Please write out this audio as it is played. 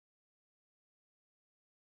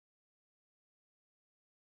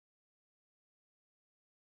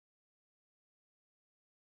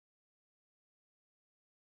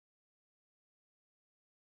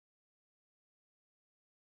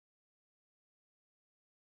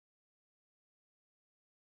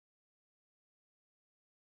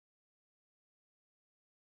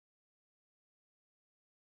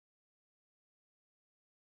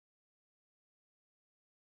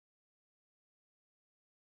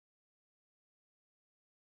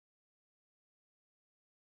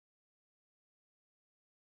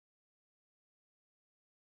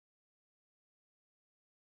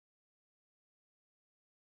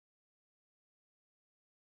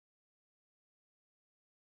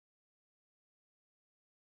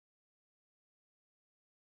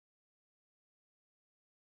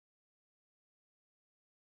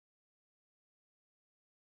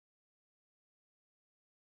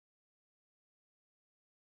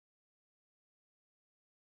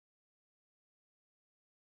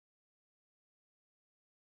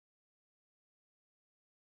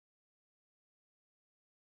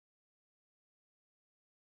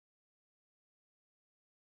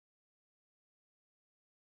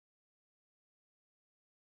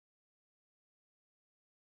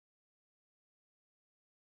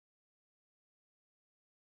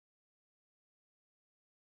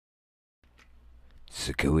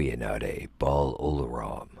Sakuyanade Bal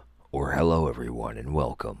Olaram, or hello everyone and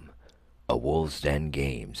welcome. A Wolves Den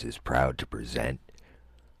Games is proud to present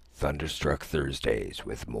Thunderstruck Thursdays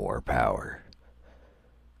with more power.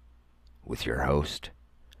 With your host,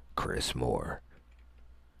 Chris Moore.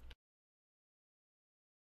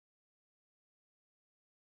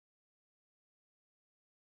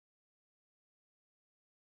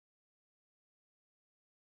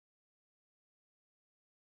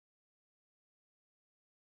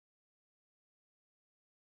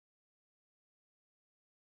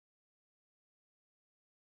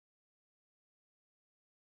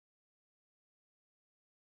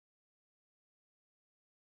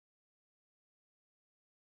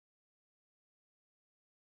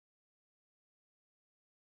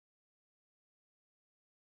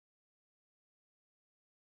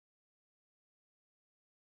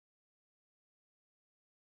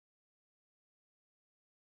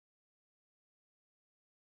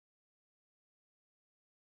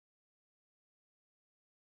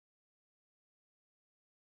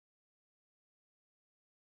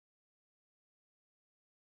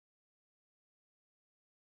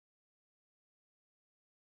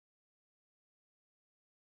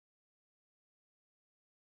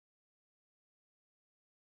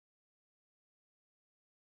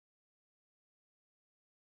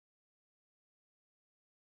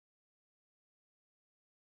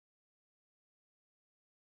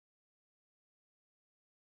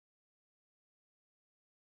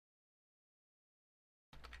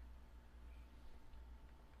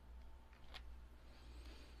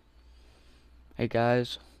 Hey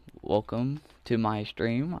guys, welcome to my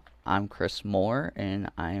stream. I'm Chris Moore and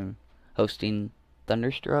I'm hosting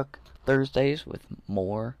Thunderstruck Thursdays with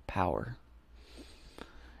more power.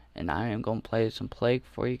 And I am going to play some Plague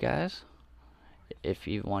for you guys. If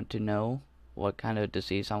you want to know what kind of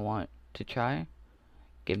disease I want to try,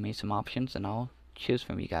 give me some options and I'll choose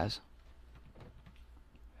from you guys.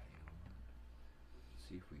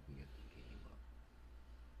 See if we can get the game up.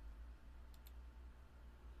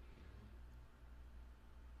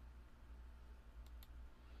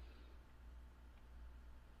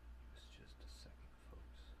 It's just a second,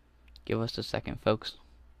 folks. Give us a second, folks.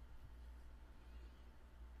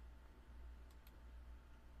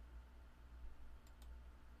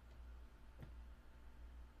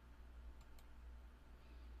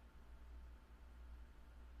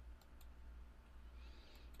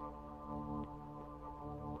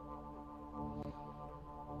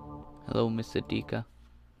 Hello, Miss Adika.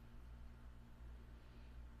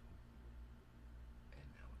 And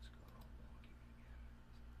now it's gone all wonky again.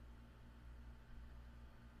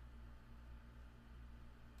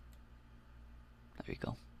 There we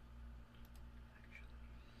go. Actually,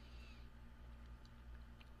 now maybe we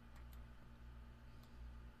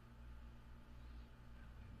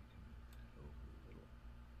can move that over a little.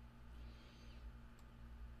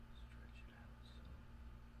 Stretch it out some.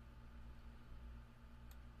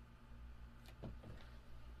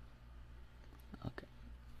 Okay.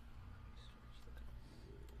 Let me stretch that.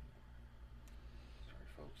 Sorry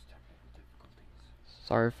folks, technical difficulties.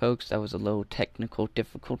 Sorry folks, that was a little technical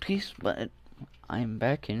difficulties, but I'm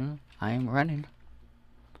back and I'm running.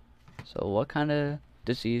 So what kind of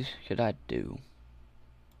disease should I do?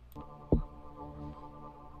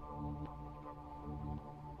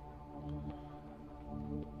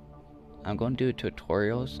 I'm going to do a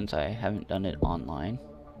tutorial since I haven't done it online.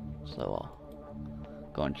 So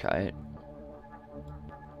I'll go and try it.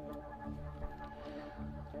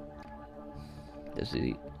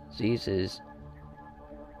 The disease is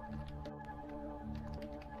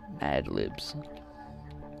Mad Libs.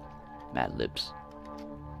 Mad Libs.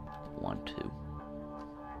 1, 2.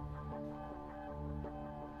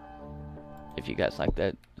 If you guys like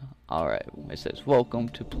that, alright. It says, welcome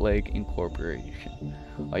to Plague Incorporation.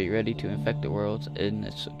 Are you ready to infect the world? In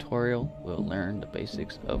this tutorial, we'll learn the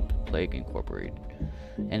basics of Plague Incorporated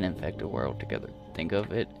and infect the world together. Think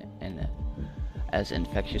of it as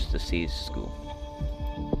infectious disease school.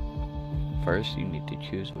 First, you need to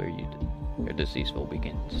choose where your disease will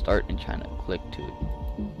begin. Start in China. Click to it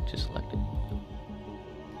to select it.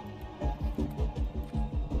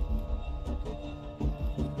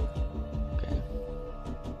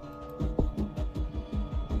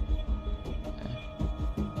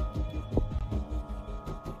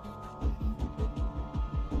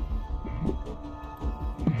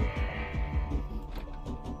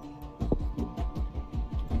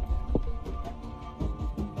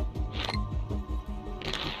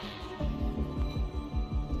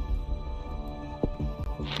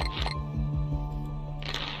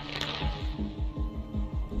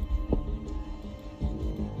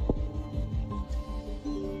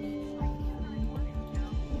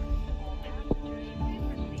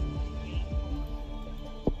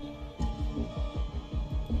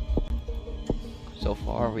 So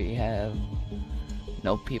far we have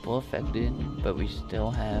no people affected, but we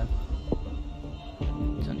still have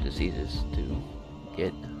some diseases to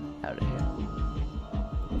get out of here.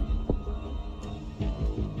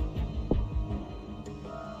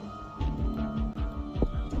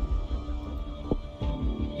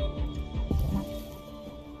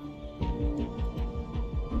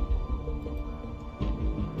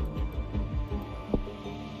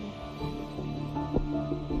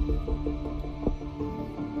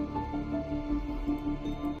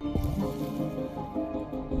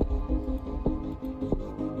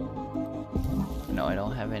 No, I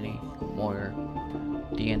don't have any more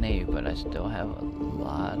DNA, but I still have a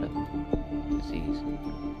lot of disease.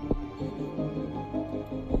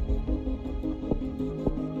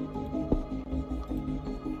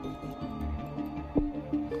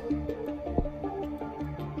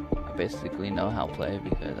 I basically know how to play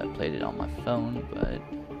because I played it on my phone, but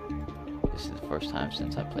this is the first time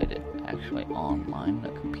since I played it actually online,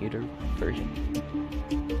 a computer version.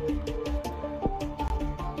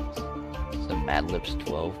 So Mad Libs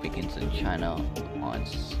 12 begins in China on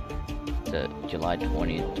the July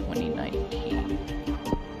 20th, 2019.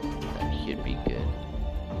 That should be good.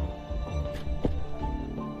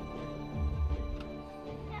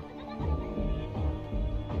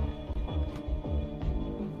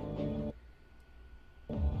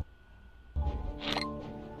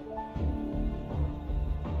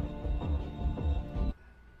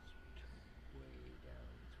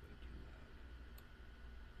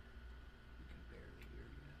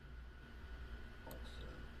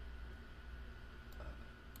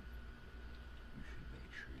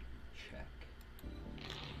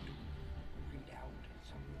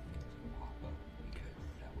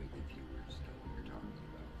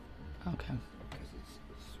 Okay. Because it's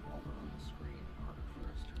smaller on the screen, harder for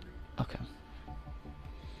us to read. Okay.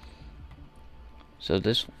 So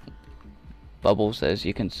this bubble says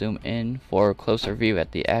you can zoom in for a closer view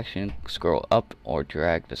at the action. Scroll up or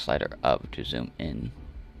drag the slider up to zoom in.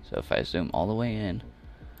 So if I zoom all the way in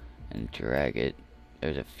and drag it,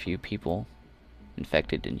 there's a few people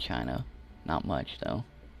infected in China. Not much though.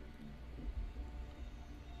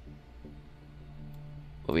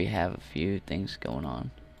 But we have a few things going on.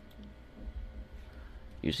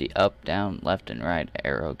 Use the up, down, left, and right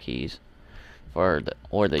arrow keys or the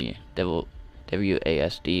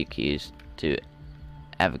WASD keys to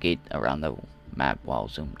navigate around the map while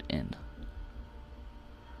zoomed in.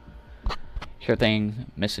 Sure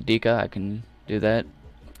thing, Miss Adika, I can do that.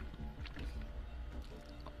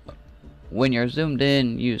 When you're zoomed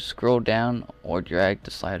in, you scroll down or drag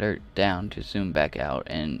the slider down to zoom back out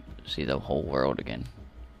and see the whole world again.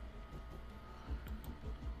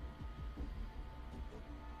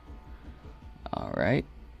 Alright,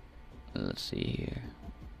 let's see here.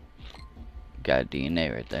 Got a DNA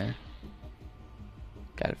right there.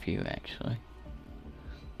 Got a few actually.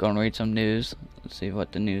 Go and read some news. Let's see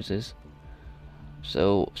what the news is.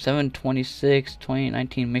 So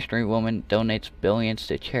 7/26/2019, mystery woman donates billions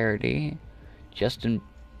to charity. Justin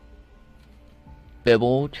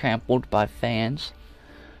Bieber trampled by fans.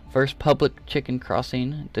 First public chicken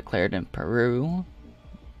crossing declared in Peru.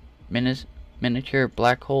 Miniature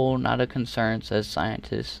black hole not a concern, says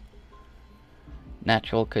scientists.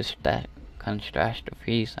 Natural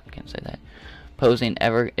catastrophes, I can't say that, posing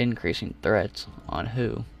ever increasing threats on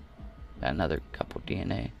who? Got another couple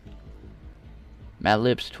DNA. Mad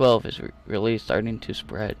Libs 12 is really starting to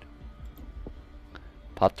spread.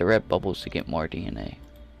 Pop the red bubbles to get more DNA.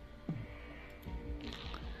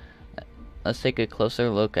 Let's take a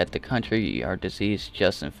closer look at the country our disease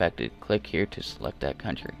just infected. Click here to select that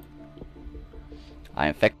country. I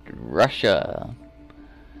infected Russia.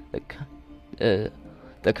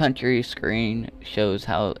 The country screen shows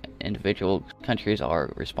how individual countries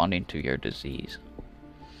are responding to your disease.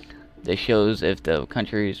 This shows if the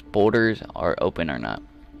country's borders are open or not.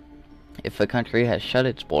 If a country has shut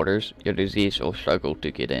its borders, your disease will struggle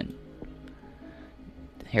to get in.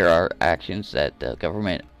 Here are actions that the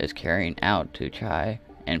government is carrying out to try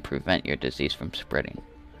and prevent your disease from spreading.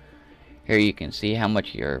 Here you can see how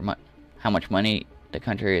much money the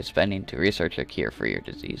country is spending to research a cure for your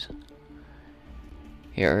disease.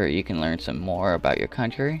 Here you can learn some more about your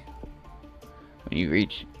country. When you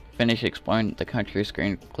finish exploring the country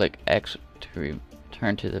screen, click X to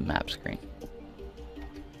return to the map screen.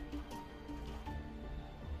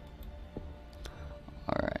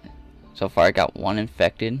 Alright, so far I got one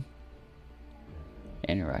infected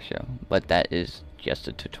in Russia, but that is just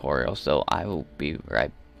a tutorial, so I will be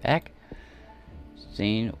right back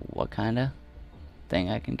seeing what kind of thing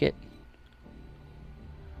I can get.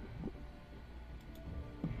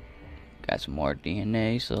 got some more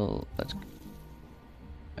DNA, so let's...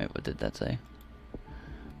 Wait, what did that say?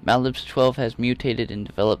 Mad Libs 12 has mutated and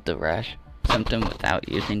developed the rash symptom without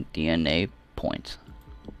using DNA points.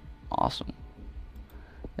 Awesome.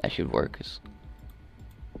 That should work.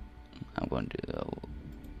 I'm going to do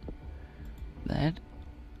that.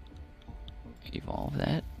 Evolve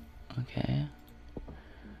that. Okay.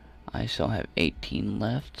 I still have 18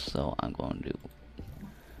 left, so I'm going to do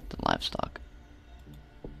the livestock.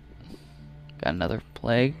 Got another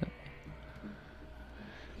plague.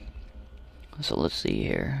 So let's see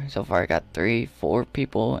here. So far I got 4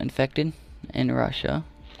 people infected in Russia.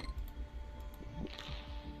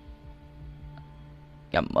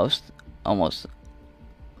 Got almost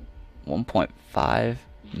 1.5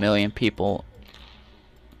 million people.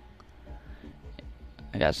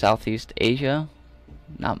 I got Southeast Asia.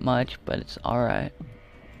 Not much, but it's alright.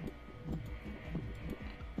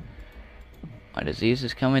 My disease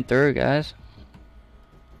is coming through, guys.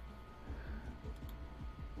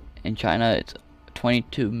 In China, it's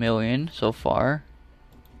 22 million so far.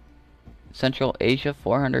 Central Asia,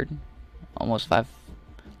 400. Almost 5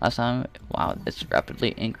 last time. Wow, it's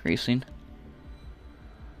rapidly increasing.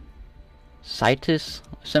 Citus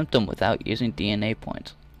symptom without using DNA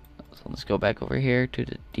points. So let's go back over here to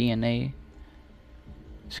the DNA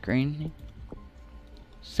screen.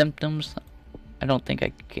 Symptoms. I don't think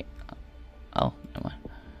I can. Oh, never mind.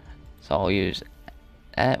 So I'll use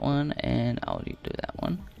that one and I'll do that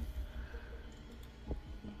one.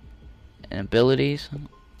 And abilities,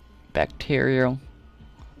 bacterial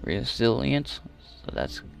resilience, so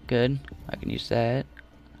that's good. I can use that.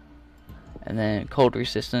 And then cold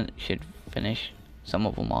resistant should finish some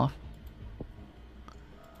of them off.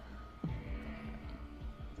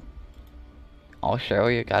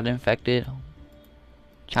 Australia got infected.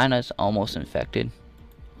 China's almost infected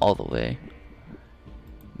all the way.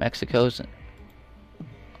 Mexico's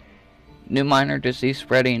new minor disease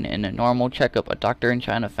spreading. In a normal checkup, a doctor in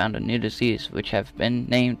China found a new disease which have been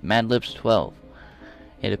named Mad Libs 12.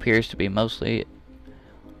 It appears to be mostly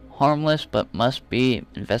harmless but must be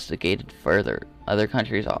investigated further. Other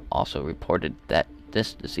countries also reported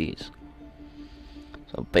this disease.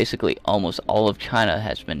 So basically almost all of China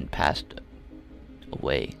has been passed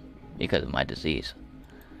away because of my disease.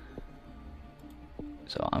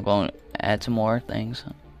 So I'm going to add some more things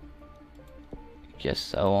just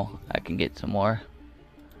so I can get some more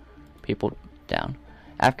people down.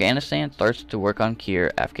 Afghanistan starts to work on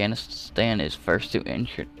cure. Afghanistan is first to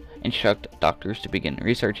instruct doctors to begin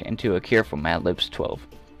research into a cure for Mad Libs 12.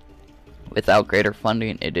 Without greater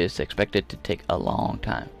funding, it is expected to take a long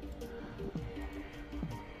time.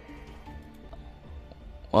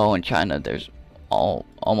 Well, in China, there's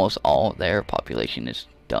almost all their population is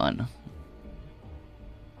done.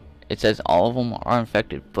 It says all of them are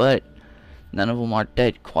infected, but none of them are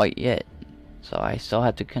dead quite yet. So I still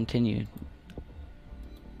have to continue.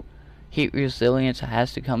 Heat resilience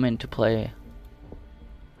has to come into play.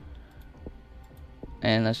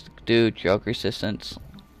 And let's do drug resistance,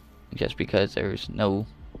 just because there's no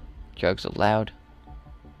drugs allowed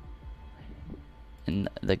in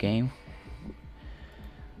the game.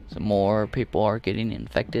 So more people are getting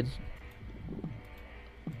infected.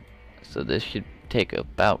 So this should take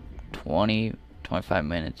about 20-25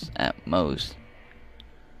 minutes at most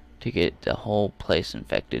to get the whole place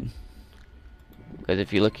infected. Because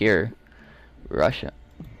if you look here, Russia,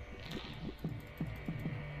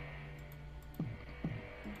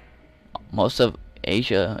 most of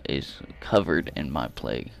Asia is covered in my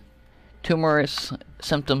plague. Tumorous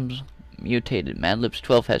symptoms mutated. Mad Libs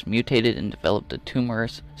 12 has mutated and developed a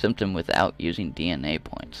tumorous symptom without using DNA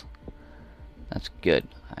points. That's good.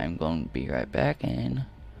 I'm going to be right back and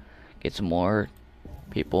get some more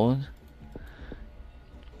people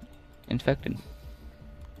infected.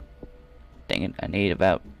 Dang it, I need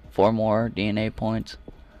about 4 more DNA points,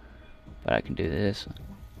 but I can do this.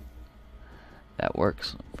 That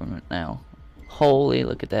works from now. Holy,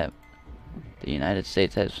 look at that. The United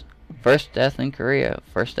States has first death in Korea.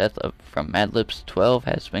 First death from Mad Libs 12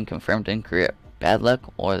 has been confirmed in Korea. Bad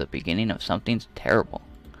luck or the beginning of something terrible.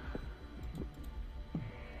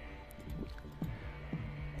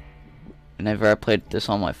 Whenever I played this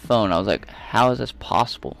on my phone, I was like, how is this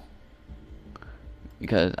possible?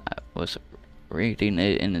 Because I was reading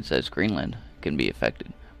it and it says Greenland can be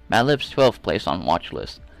affected. Mad Libs 12 placed on watch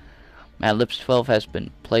list. Mad Libs 12 has been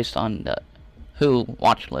placed on the WHO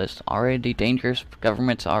watch list. Already dangerous.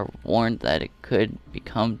 Governments are warned that it could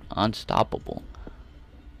become unstoppable.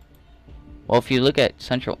 Well, if you look at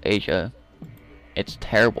Central Asia, it's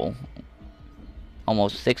terrible.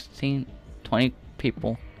 Almost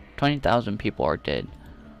 20,000 people are dead.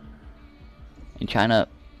 In China,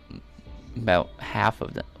 about half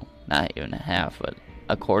of them, not even a half, but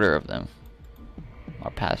a quarter of them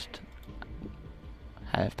have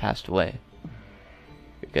passed away.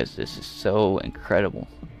 Because this is so incredible.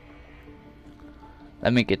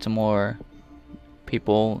 Let me get some more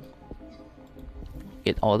people.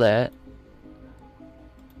 Get all that.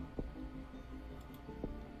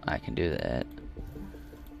 I can do that.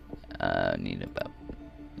 Need about.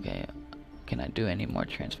 Okay. Can I do any more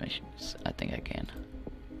transmissions? I think I can.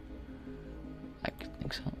 I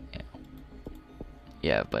think so. Yeah.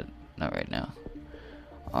 Yeah, but not right now.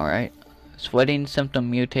 Alright. Sweating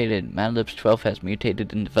symptom mutated. Mad Libs 12 has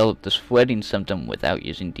mutated and developed the sweating symptom without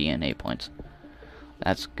using DNA points.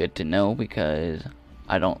 That's good to know because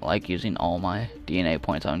I don't like using all my DNA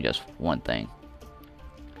points on just one thing.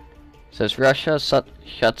 It says Russia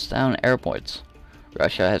shuts down airports.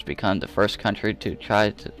 Russia has become the first country to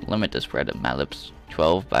try to limit the spread of Mad Libs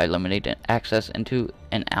 12 by limiting access into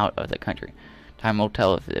and out of the country. Time will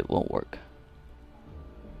tell if it will work.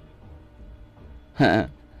 A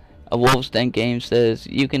Wolves Den game says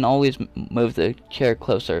you can always move the chair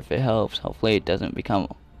closer if it helps. Hopefully it doesn't become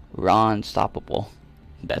unstoppable.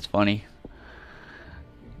 That's funny.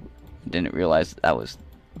 Didn't realize that was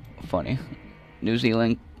funny. New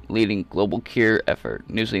Zealand leading global cure effort.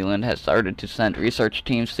 New Zealand has started to send research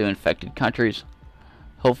teams to infected countries,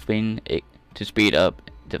 hoping to speed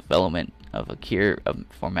up development of a cure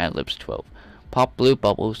for Mad Libs 12. Pop blue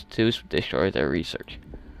bubbles to destroy their research.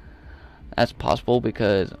 That's possible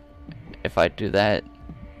because if I do that,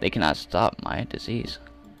 they cannot stop my disease.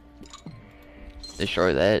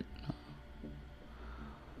 Destroy that.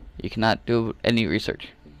 You cannot do any research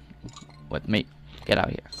with me. Get out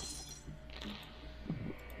here.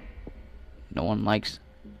 No one likes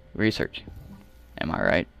research. Am I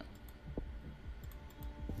right?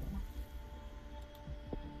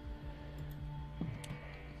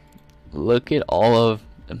 Look at all of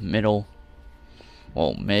the mid,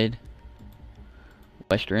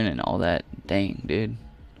 western, and all that. Dang, dude.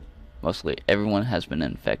 Mostly everyone has been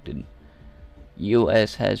infected.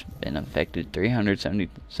 U.S. has been infected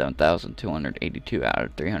 377,282 out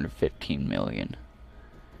of 315 million.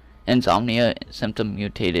 Insomnia symptom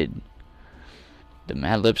mutated. The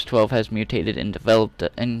Mad Libs 12 has mutated and developed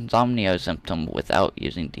the insomnia symptom without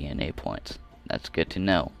using DNA points. That's good to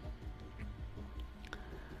know.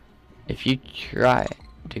 If you try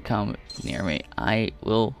to come near me, I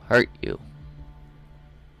will hurt you.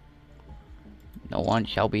 No one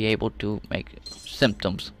shall be able to make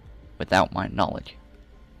symptoms without my knowledge.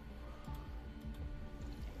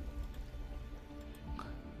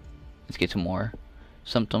 Let's get some more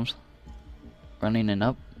symptoms running and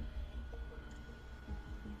up.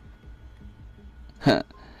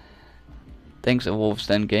 Thanks a Wolves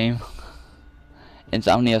Den game.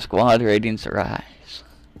 Insomnia Squad ratings rise.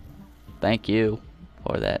 Thank you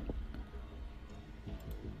for that.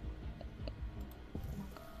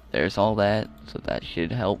 There's all that, so that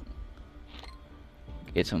should help.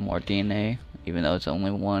 Get some more DNA, even though it's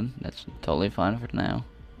only one. That's totally fine for now.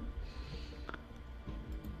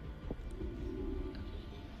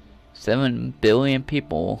 7 billion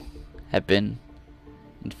people have been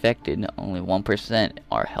infected. Only 1%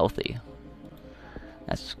 are healthy.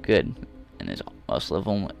 That's good. And most of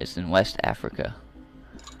them is in West Africa.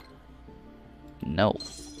 No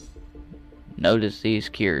disease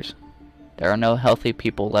cures. There are no healthy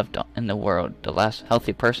people left in the world. The last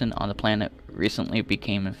healthy person on the planet recently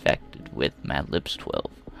became infected with Mad Libs 12.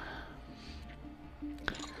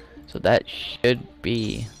 So that should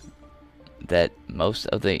be that most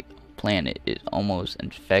of the planet is almost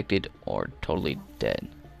infected or totally dead.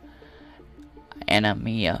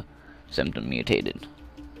 Anemia symptom mutated.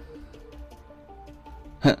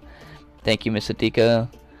 Thank you, Miss Adika.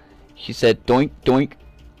 She said doink doink.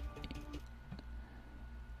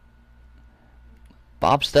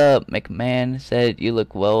 Bobsta McMahon said you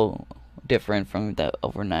look well different from that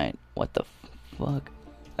overnight. What the fuck?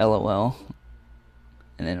 LOL.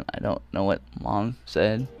 And then I don't know what mom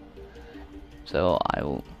said, so I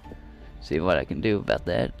will see what I can do about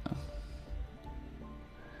that.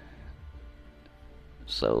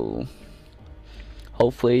 So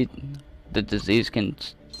hopefully the disease can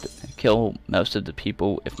kill most of the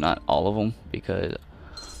people, if not all of them, because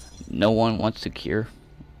no one wants to cure.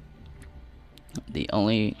 The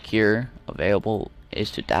only cure available is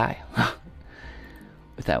to die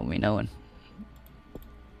without me knowing.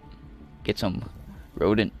 Get some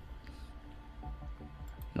rodent.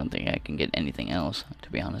 I don't think I can get anything else, to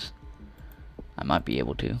be honest. I might be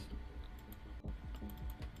able to.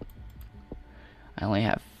 I only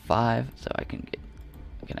have 5, so I can get.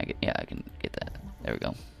 Can I get? Yeah, I can get that. There we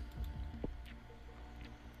go.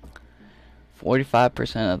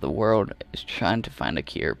 45% of the world is trying to find a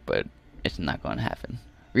cure, but it's not going to happen.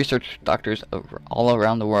 Research doctors all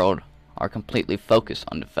around the world are completely focused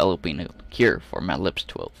on developing a cure for Mad Libs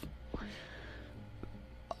 12.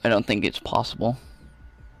 I don't think it's possible.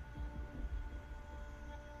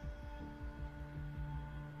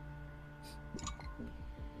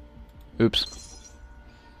 Oops.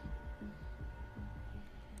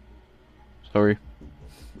 Sorry.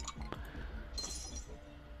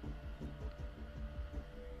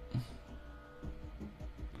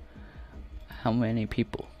 How many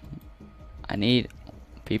people? I need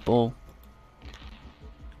people.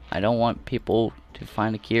 I don't want people to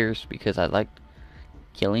find the cures because I like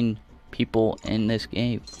killing people in this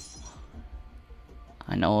game.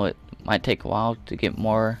 I know it might take a while to get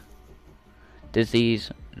more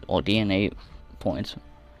disease or DNA points,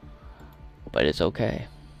 but it's okay.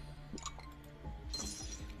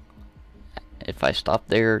 If I stop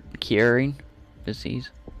there curing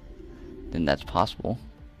disease, then that's possible.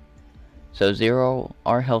 So 0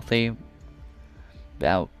 are healthy.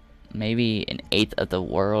 About maybe an eighth of the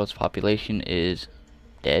world's population is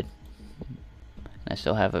dead. I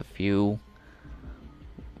still have a few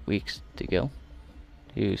weeks to go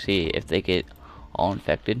to see if they get all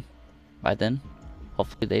infected by then.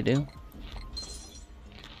 Hopefully they do.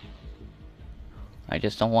 I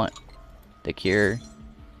just don't want the cure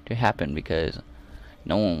to happen because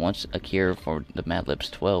no one wants a cure for the Mad Libs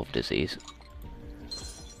 12 disease.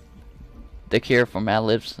 The cure for Mad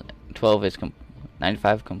Libs 12 is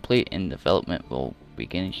 95 complete and development will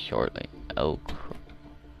begin shortly. Oh,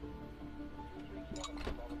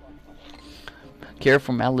 cure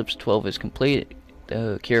for Mad Libs 12 is complete.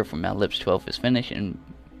 The cure for Mad Libs 12 is finished and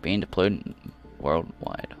being deployed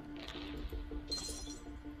worldwide.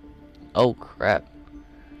 Oh crap.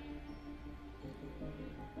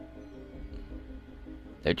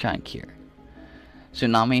 They're trying to cure.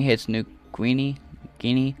 Tsunami hits New Guinea.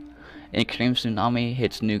 An extreme tsunami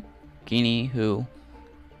hits New Guinea. Who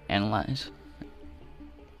analyze?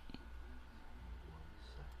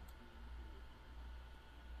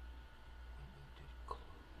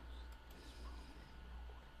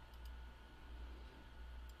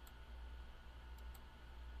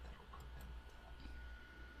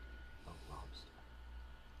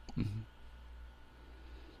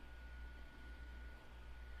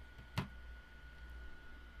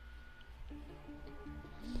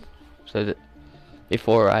 So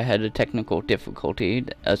before I had a technical difficulty,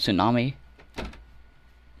 a tsunami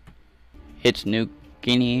hits New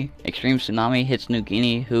Guinea. Extreme tsunami hits New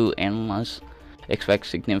Guinea. Who analysts expect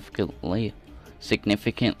significant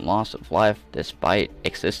loss of life despite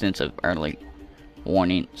existence of early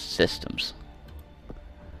warning systems.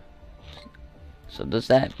 So does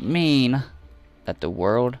that mean that the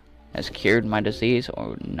world has cured my disease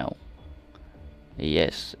or no?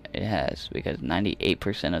 Yes, it has, because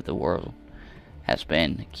 98% of the world has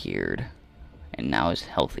been cured and now is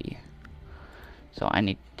healthy. So I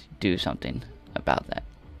need to do something about that.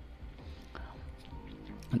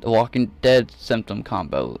 The Walking Dead symptom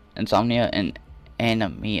combo, insomnia and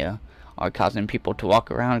anemia, are causing people to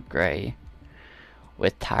walk around gray.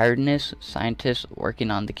 With tiredness, scientists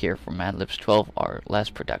working on the cure for Mad Libs 12 are less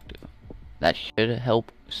productive. That should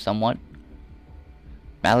help somewhat.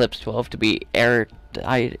 Mad Libs 12 to be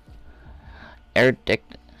eradicated.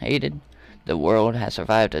 The world has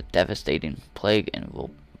survived a devastating plague and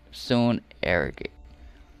will soon eradicate.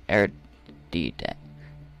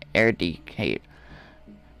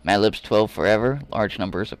 Mad Libs 12 forever. Large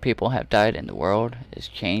numbers of people have died and the world is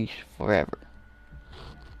changed forever.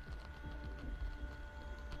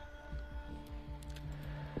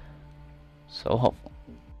 So hopeful.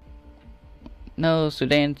 No,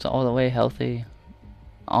 Sudan's all the way healthy.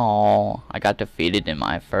 Oh, I got defeated in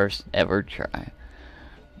my first ever try.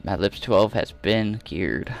 Mad Libs 12 has been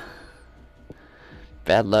cured.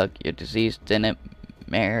 Bad luck, your disease didn't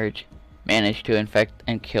manage to infect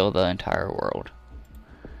and kill the entire world.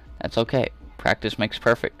 That's okay. Practice makes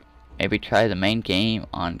perfect. Maybe try the main game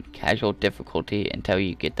on casual difficulty until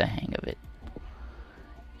you get the hang of it.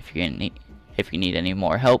 If you need any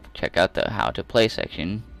more help, check out the how to play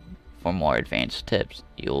section for more advanced tips.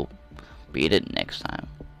 You'll beat it next time.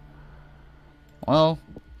 Well,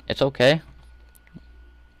 it's okay.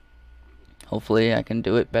 Hopefully I can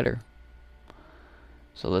do it better.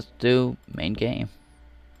 So let's do main game.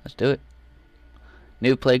 Let's do it.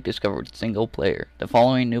 New plague discovered, single player. The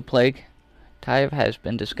following new plague type has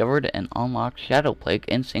been discovered and unlocked shadow plague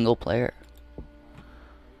in single player.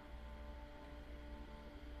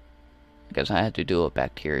 I guess I had to do a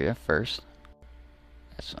bacteria first.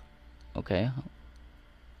 That's okay.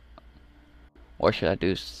 Or should I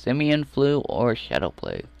do simian flu or shadow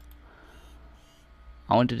plague?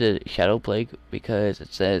 I want to do shadow plague because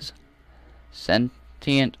it says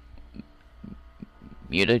sentient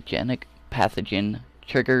mutagenic pathogen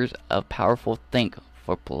triggers a powerful thirst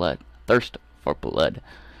for blood.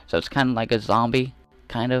 So it's kind of like a zombie,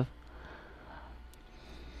 kind of,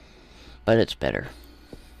 but it's better.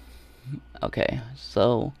 Okay,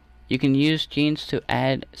 so you can use genes to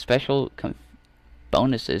add special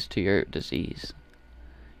bonuses to your disease.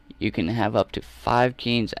 You can have up to 5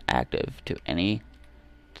 genes active to any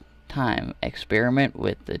time. Experiment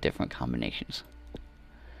with the different combinations.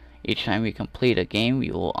 Each time you complete a game,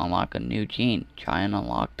 you will unlock a new gene. Try and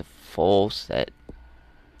unlock the full set.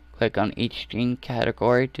 Click on each gene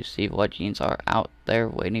category to see what genes are out there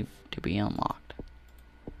waiting to be unlocked.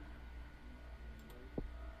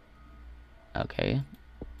 Okay.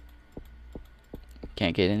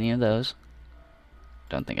 Can't get any of those.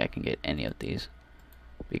 Don't think I can get any of these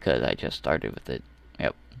because I just started with it.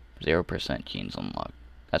 Yep, 0% genes unlocked.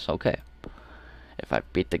 That's okay. If I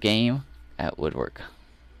beat the game, that would work.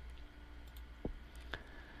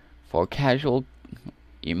 For casual,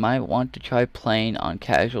 you might want to try playing on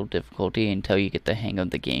casual difficulty until you get the hang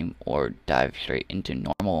of the game, or dive straight into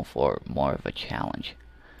normal for more of a challenge.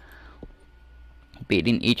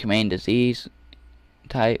 Beating each main disease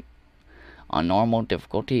type on normal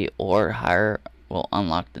difficulty or higher will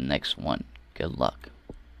unlock the next one. Good luck.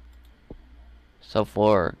 So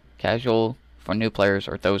for casual, for new players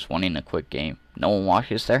or those wanting a quick game, no one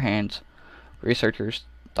washes their hands. Researchers,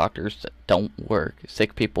 doctors don't work.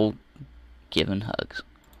 Sick people giving hugs.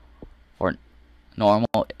 For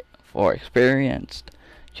normal, for experienced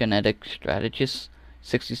genetic strategists,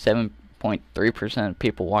 67.3% of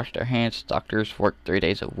people wash their hands. Doctors work 3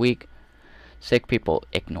 days a week. Sick people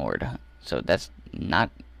ignored. So that's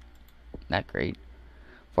not that great.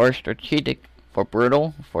 For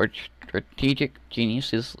brutal, for strategic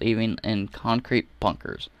geniuses living in concrete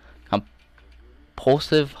bunkers.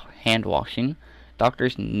 Compulsive hand washing.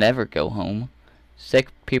 Doctors never go home. Sick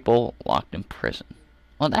people locked in prison.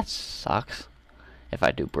 Well, that sucks if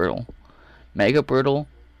I do brutal. Mega brutal,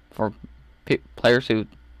 for players who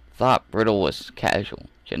thought brutal was casual.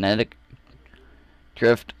 Genetic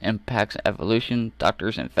drift impacts evolution.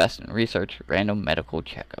 Doctors invest in research. Random medical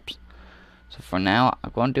checkups. So for now,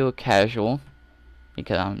 I'm going to do a casual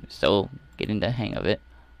because I'm still getting the hang of it.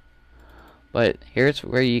 But here's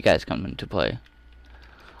where you guys come into play.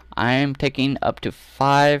 I am taking up to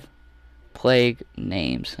 5 plague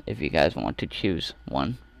names if you guys want to choose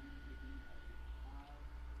one.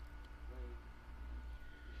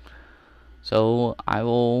 So I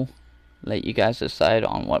will let you guys decide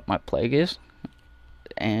on what my plague is,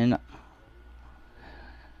 and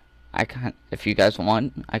if you guys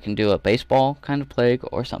want, I can do a baseball kind of plague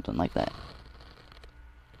or something like that.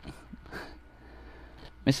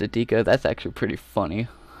 Miss Adika, that's actually pretty funny.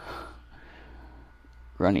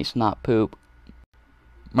 Runny snot poop.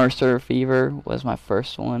 Mercer fever was my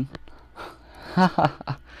first one.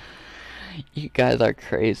 You guys are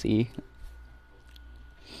crazy.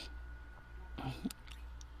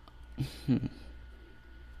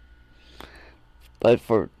 But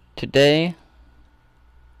for today,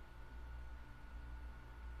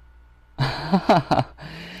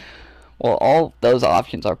 well, all those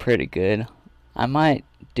options are pretty good. I might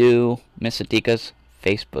do Miss Adika's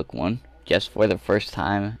Facebook one just for the first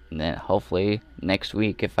time, and then hopefully next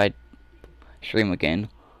week if I stream again,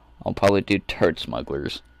 I'll probably do turd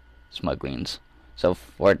smugglings. So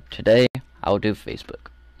for today, I'll do Facebook.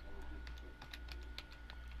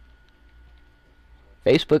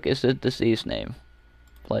 Facebook is a disease name.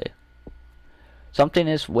 Play. Something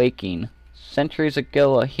is waking. Centuries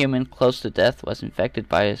ago, a human close to death was infected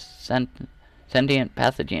by a sentient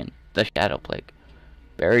pathogen, the shadow plague.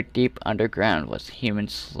 Buried deep underground was the human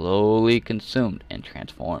slowly consumed and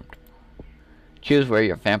transformed. Choose where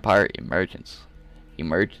your vampire emerges.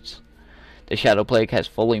 The shadow plague has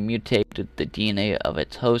fully mutated the DNA of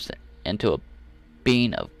its host into a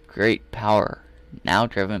being of great power. Now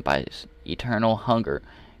driven by eternal hunger,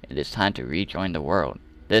 it is time to rejoin the world.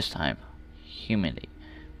 This time, humanity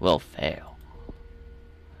will fail.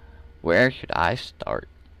 Where should I start?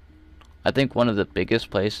 I think one of the biggest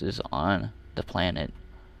places on the planet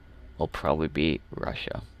will probably be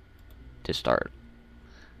Russia to start.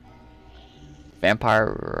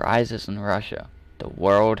 Vampire rises in Russia. The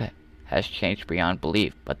world has changed beyond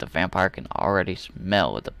belief, but the vampire can already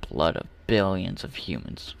smell the blood of billions of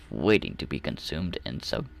humans waiting to be consumed and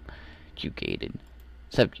subjugated.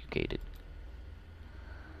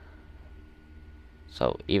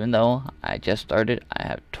 So even though I just started, I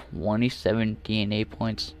have 27 DNA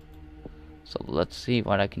points. So let's see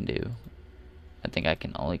what I can do. I think I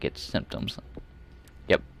can only get symptoms.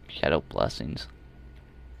 Yep, shadow blessings.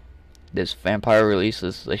 This vampire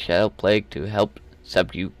releases the shadow plague to help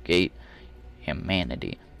subjugate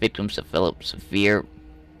humanity. Victims develop severe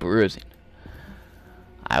bruising.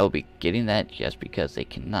 I will be getting that just because they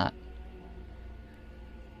cannot.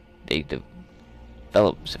 They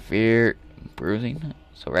develop severe bruising.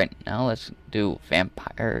 So right now let's do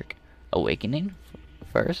vampiric awakening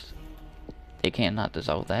first. They cannot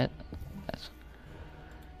dissolve that.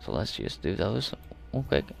 So let's just do those.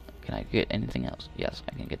 Okay, can I get anything else? Yes,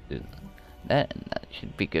 I can get through that, and that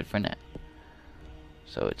should be good for now.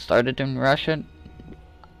 So it started in Russia.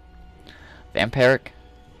 Vampiric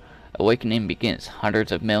awakening begins.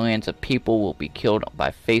 Hundreds of millions of people will be killed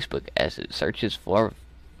by Facebook as it searches for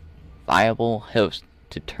viable hosts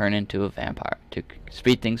to turn into a vampire. To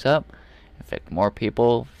speed things up, infect more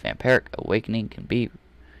people, vampiric awakening can be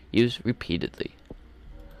used repeatedly.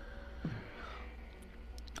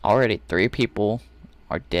 Already 3 people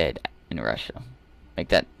are dead in Russia. Make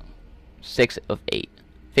that 6 of 8.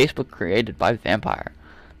 Facebook created by vampire.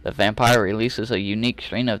 The vampire releases a unique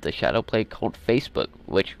strain of the shadow plague called Facebook,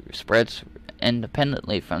 which spreads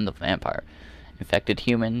independently from the vampire. Infected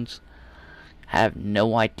humans have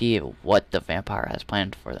no idea what the vampire has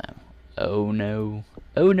planned for them. Oh no.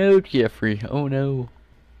 Oh no, Jeffrey. Oh no.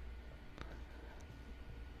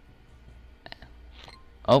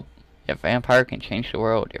 Oh, your vampire can change the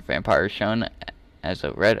world. Your vampire is shown as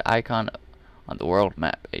a red icon on the world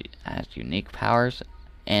map. It has unique powers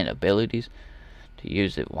and abilities. To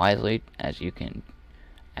use it wisely as you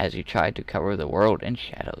try to cover the world in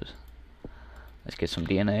shadows. Let's get some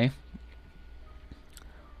DNA.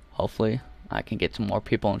 Hopefully I can get some more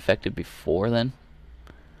people infected before then.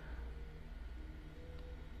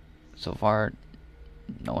 So far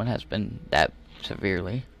no one has been that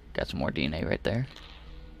severely. Got some more DNA right there.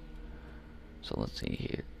 So let's see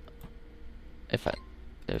here.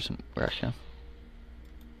 There's some Russia.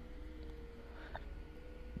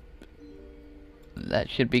 That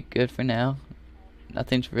should be good for now.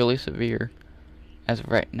 Nothing's really severe as of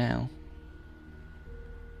right now.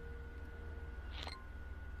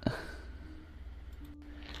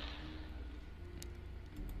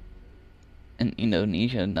 In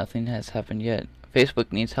Indonesia, nothing has happened yet.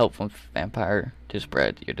 Facebook needs help from vampire to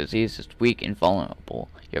spread. Your disease is weak and vulnerable.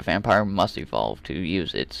 Your vampire must evolve to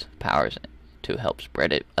use its powers to help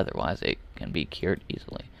spread it, otherwise it can be cured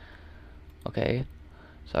easily. Okay,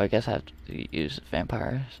 so I guess I have to use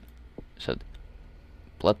vampires. So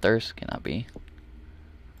bloodthirst cannot be.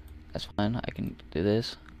 That's fine, I can do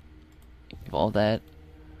this. Evolve that.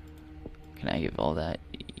 Can I evolve that?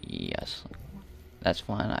 Yes. That's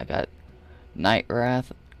fine. I got Night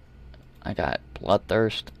Wrath, I got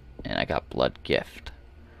Bloodthirst, and I got Blood Gift,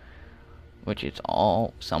 which is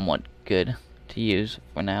all somewhat good to use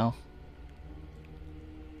for now.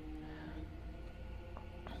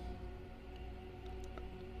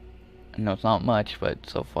 I know it's not much, but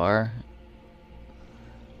so far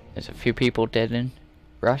there's a few people dead in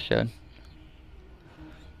Russia,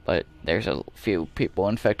 but there's a few people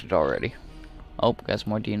infected already. Oh, got some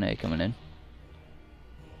more DNA coming in.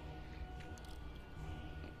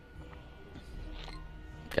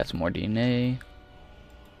 Got some more DNA.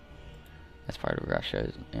 That's part of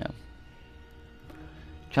Russia, yeah.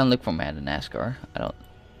 Trying to look for Madagascar. I don't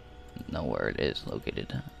know where it is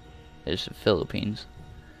located. There's the Philippines,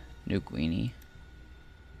 New Guinea,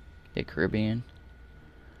 the Caribbean,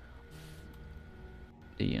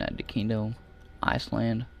 the United Kingdom,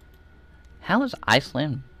 Iceland. How is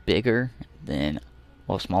Iceland bigger than,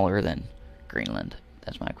 well, smaller than Greenland?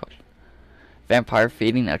 That's my question. Vampire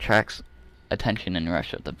feeding attracts attention in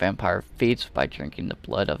Russia. The vampire feeds by drinking the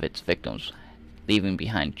blood of its victims, leaving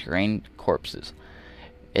behind drained corpses.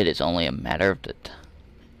 It is only a matter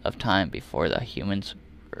of time before the humans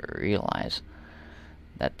realize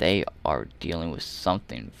that they are dealing with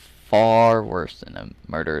something far worse than a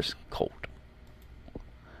murderous cult.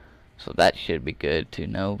 So that should be good to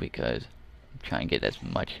know, because I'm trying to get as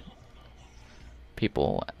much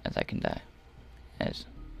people as I can die. As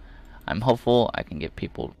I'm hopeful I can get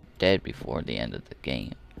people dead before the end of the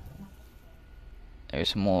game.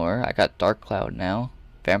 There's more. I got Dark Cloud now.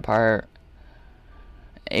 Vampire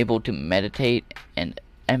able to meditate and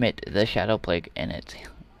emit the shadow plague, and it's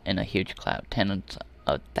in a huge cloud. Tens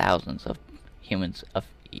of thousands of humans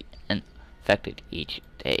infected each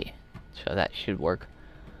day. So that should work.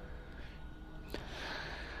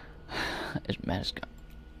 Is Madagascar?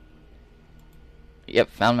 Yep,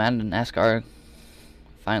 found Madagascar.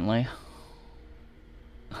 Finally.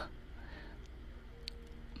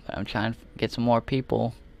 But I'm trying to get some more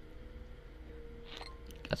people.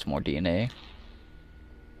 That's more DNA.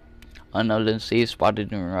 Unknown disease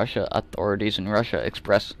spotted in Russia. Authorities in Russia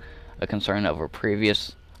express a concern over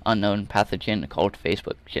previous unknown pathogen called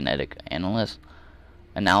Facebook genetic analysis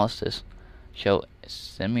show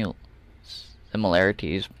similarities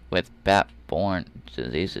with bat-borne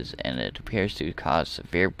diseases, and it appears to cause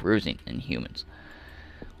severe bruising in humans.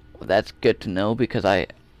 Well, that's good to know because I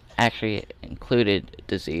actually included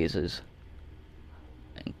diseases,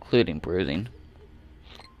 including bruising,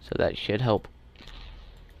 so that should help.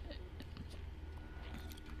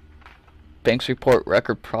 Banks report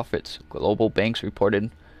record profits. Global banks reported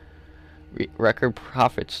record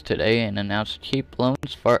profits today and announced cheap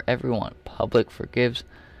loans for everyone. Public forgives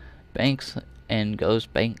banks and goes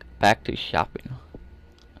back to shopping.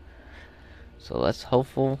 So let's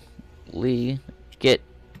hopefully get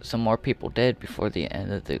some more people dead before the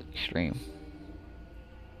end of the stream.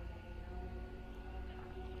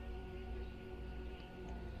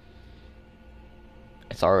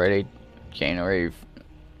 It's already January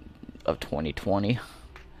of 2020.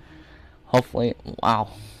 Hopefully, wow,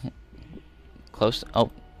 close. Oh,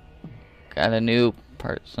 got a new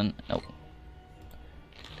person. Nope,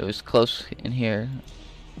 it was close in here.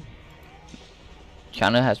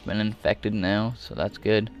 China has been infected now, so that's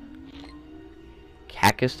good.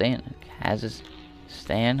 Kazakhstan,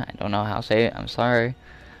 I don't know how to say it, I'm sorry,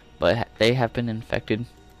 but they have been infected.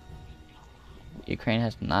 Ukraine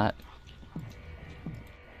has not.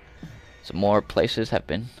 Some more places have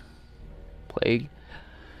been plagued.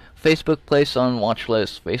 Facebook placed on watch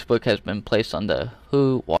list. Facebook has been placed on the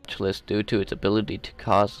WHO watch list due to its ability to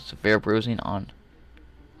cause severe bruising on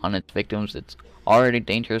its victims. It's already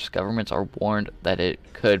dangerous. Governments are warned that it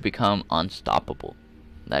could become unstoppable.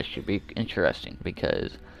 That should be interesting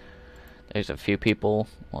because there's a few people,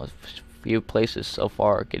 well, a few places so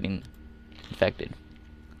far getting infected.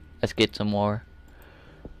 Let's get some more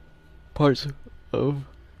parts of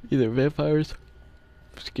either vampires.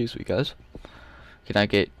 Excuse me, guys.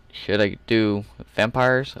 Should I do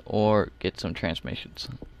vampires or get some transmissions?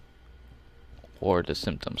 Or the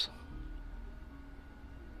symptoms?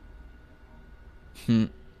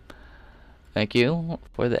 Thank you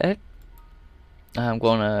for that. I'm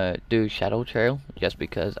gonna do Shadow Trail just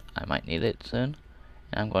because I might need it soon.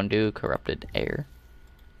 And I'm gonna do Corrupted Air.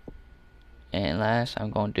 And last,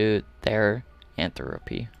 I'm gonna do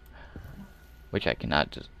Theranthropy, which I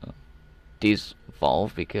cannot just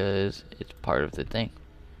devolve because it's part of the thing.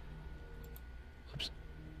 Oops.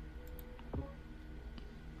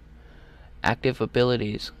 Active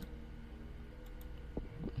abilities.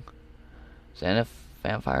 Send a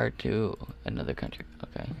vampire to another country.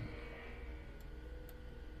 Okay.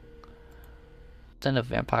 Send a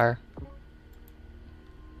vampire.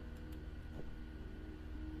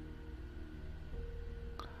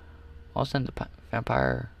 I'll send the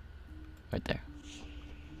vampire right there.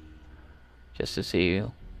 Just to see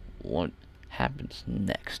what happens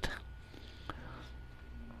next.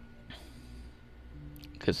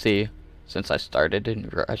 Cause see, since I started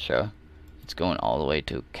in Russia, it's going all the way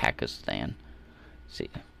to Kazakhstan.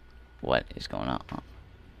 See what is going on.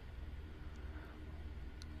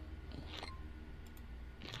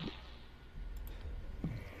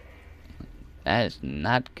 That is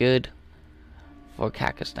not good for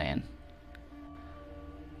Kazakhstan.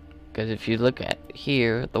 Because if you look at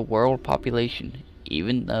here, the world population,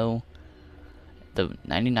 even though the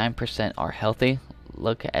 99% are healthy,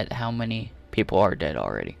 look at how many people are dead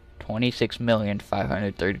already.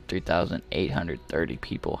 26,533,830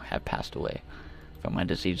 people have passed away from a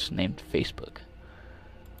disease named Facebook.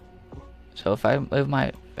 So if I move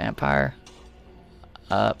my vampire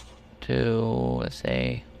up to, let's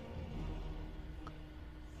say,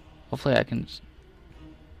 hopefully I can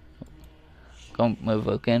go move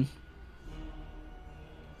again.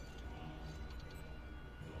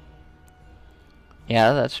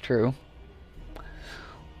 Yeah, that's true.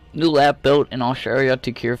 New lab built in Australia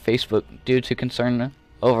to cure Facebook due to concern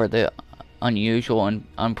over the unusual and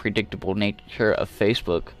unpredictable nature of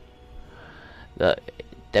Facebook. The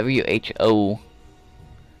WHO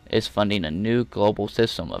is funding a new global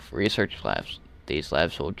system of research labs. These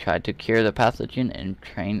labs will try to cure the pathogen and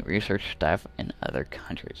train research staff in other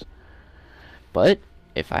countries. But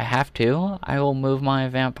if I have to, I will move my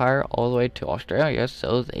vampire all the way to Australia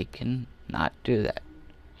so they can not do that.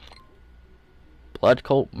 Blood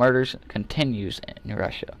cult murders continues in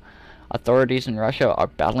Russia. Authorities in Russia are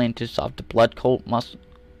battling to stop the blood cult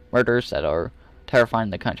murders that are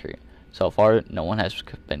terrifying the country. So far, no one has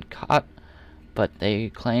been caught, but they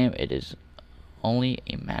claim it is only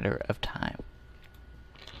a matter of time.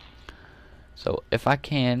 So if I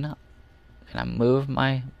can I move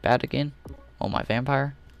my bat again? Oh, my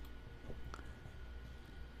vampire?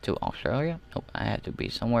 to Australia? Nope, I have to be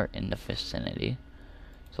somewhere in the vicinity.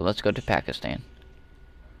 So let's go to Pakistan.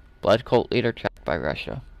 Blood cult leader tracked by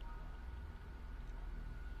Russia.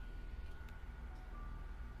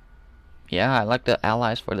 Yeah, I like the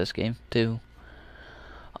allies for this game too.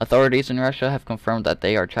 Authorities in Russia have confirmed that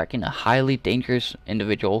they are tracking a highly dangerous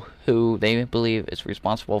individual who they believe is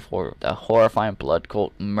responsible for the horrifying blood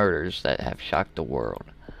cult murders that have shocked the world.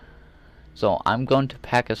 So I'm going to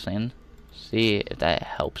Pakistan, see if that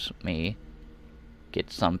helps me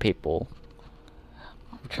get some people.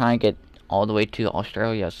 I'm trying to get all the way to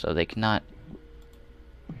Australia so they cannot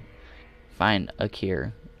find a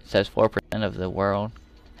cure. It says 4% of the world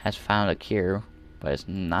has found a cure, but it's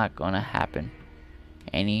not going to happen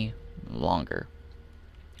any longer.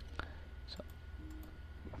 So,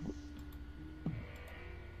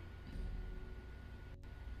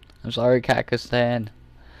 I'm sorry, Pakistan.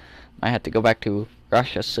 I have to go back to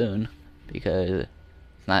Russia soon because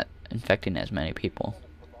it's not infecting as many people.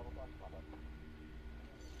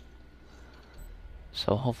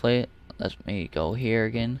 So hopefully, let me go here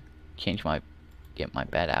again. Get my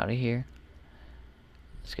bed out of here.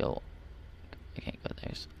 Let's go. I can't go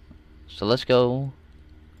there. So let's go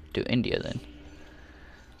to India then.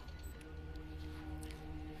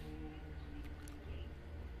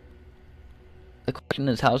 The question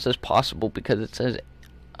is, how is this possible? Because it says,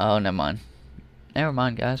 oh, never mind. Never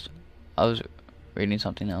mind, guys. I was reading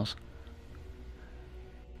something else.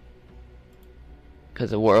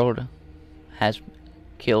 Because the world has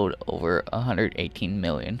killed over 118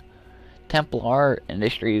 million. Templar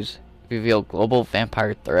Industries reveal global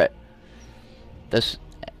vampire threat. This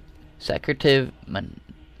secretive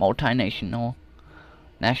multinational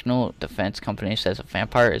national defense company says a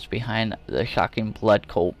vampire is behind the shocking blood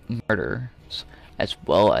cult murders, as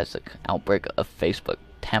well as the outbreak of Facebook.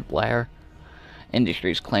 Templar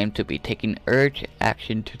Industries claim to be taking urgent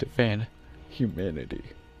action to defend humanity.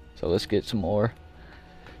 So let's get some more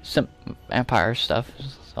vampire stuff.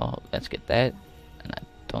 So let's get that. And I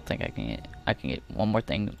don't think I can get one more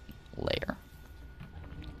thing later.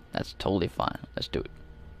 That's totally fine. Let's do it.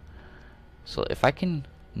 So if I can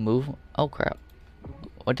move, oh crap.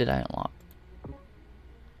 What did I unlock?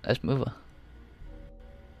 Let's move a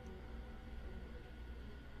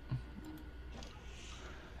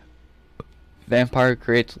vampire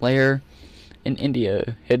creates lair in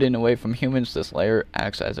India. Hidden away from humans, this lair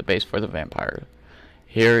acts as a base for the vampire.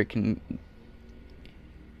 Here it can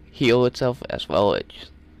heal itself as well as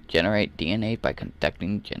generate DNA by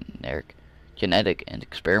conducting genetic and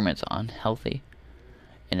experiments on healthy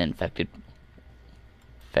and infected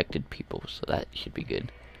people. So that should be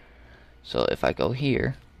good. So if I go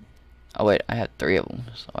here, oh wait, I have 3 of them,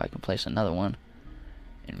 so I can place another one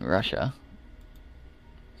in Russia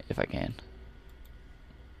if I can.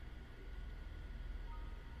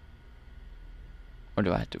 Or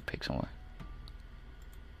do I have to pick somewhere?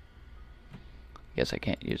 Guess I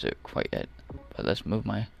can't use it quite yet, but let's move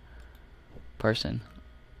my person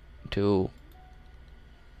to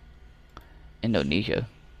Indonesia.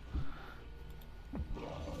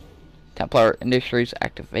 Templar Industries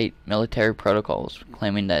activate military protocols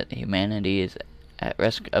claiming that humanity is at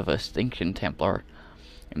risk of extinction. Templar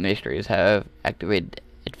Industries have activated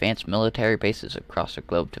advanced military bases across the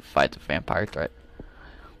globe to fight the vampire threat.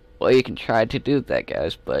 Well, you can try to do that,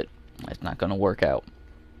 guys, but it's not going to work out.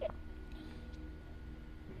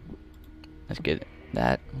 Let's get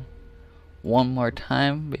that one more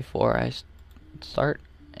time before I start.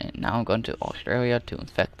 And now I'm going to Australia to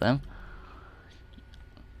infect them.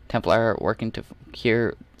 Templar working to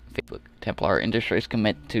cure Facebook. Templar Industries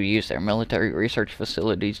commit to use their military research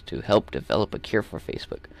facilities to help develop a cure for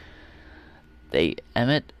Facebook. They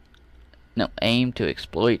aim to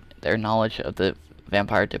exploit their knowledge of the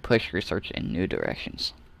vampire to push research in new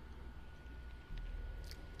directions.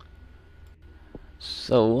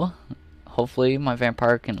 So, hopefully my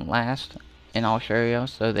vampire can last in Australia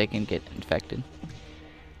so they can get infected.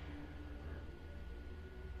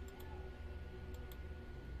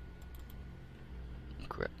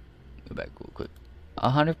 Crap. Go back real quick.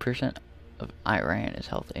 100% of Iran is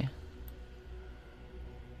healthy.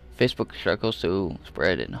 Facebook struggles to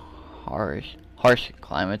spread in harsh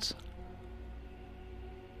climates.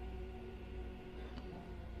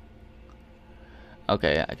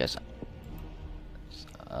 Okay, I guess.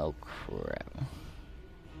 Oh crap.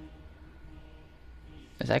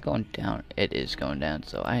 Is that going down? It is going down,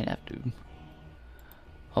 so I have to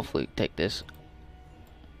hopefully take this.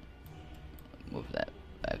 Move that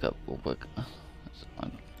back up real quick.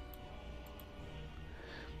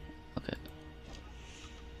 Okay.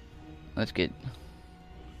 Let's get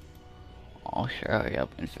Australia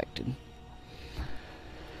up infected.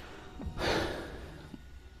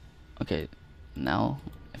 Now,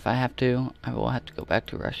 if I have to, I will have to go back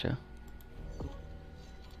to Russia.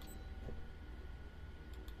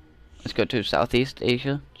 Let's go to Southeast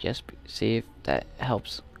Asia, just see if that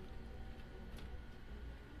helps.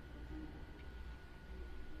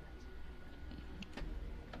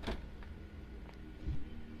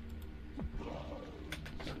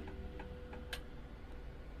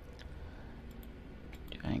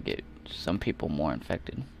 Try and get some people more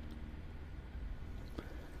infected.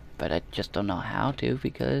 But I just don't know how to,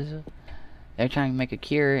 because they're trying to make a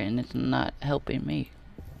cure and it's not helping me.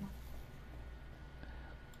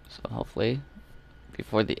 So hopefully,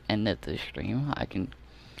 before the end of the stream, I can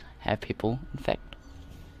have people infect.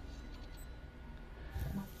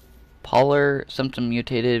 Polar symptom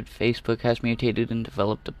mutated. Facebook has mutated and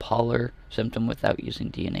developed a polar symptom without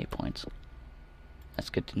using DNA points.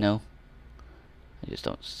 That's good to know. I just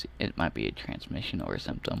don't see. It might be a transmission or a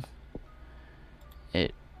symptom.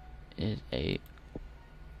 It is a.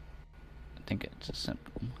 I think it's a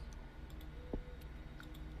symptom.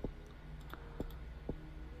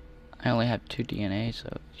 I only have 2 DNA, so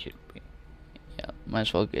it should be. Yeah, might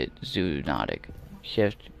as well get zoonotic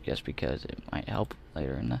shift just because it might help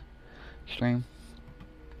later in the stream.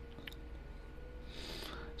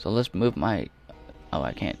 So let's move my. Oh,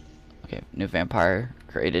 I can't. Okay, new vampire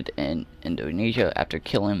created in Indonesia. After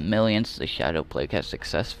killing millions, the shadow plague has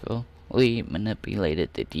successfully manipulated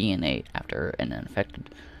the DNA after an infected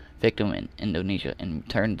victim in Indonesia and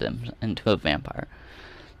turned them into a vampire.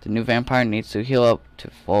 The new vampire needs to heal up to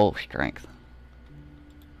full strength.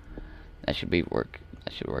 That should work.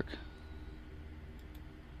 That should work.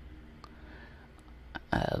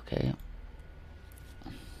 Okay.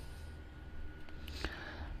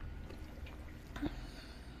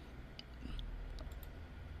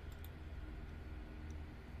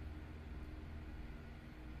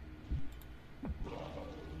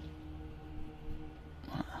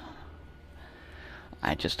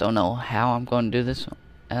 I just don't know how I'm going to do this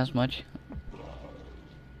as much.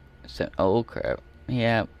 So, oh crap.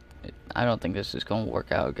 Yeah, I don't think this is going to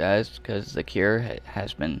work out, guys, because the cure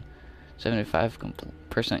has been 75%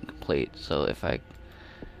 complete. So if I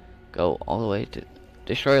go all the way to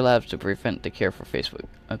destroy labs to prevent the cure for Facebook.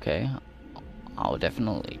 Okay, I'll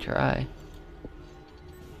definitely try.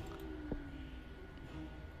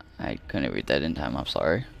 I couldn't read that in time, I'm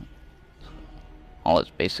sorry. All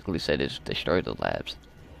it's basically said is destroy the labs.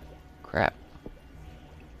 Crap.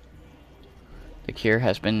 The cure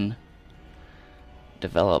has been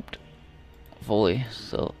developed fully,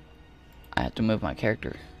 so I have to move my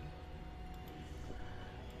character.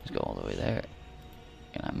 Let's go all the way there.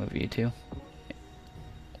 Can I move you too?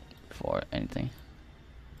 Before anything.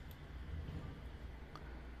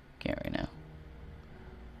 Can't right now.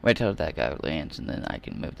 Wait till that guy lands and then I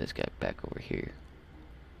can move this guy back over here.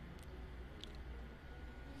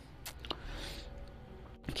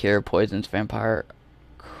 Cure poisons vampire.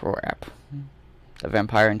 Crap. The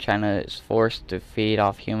vampire in China is forced to feed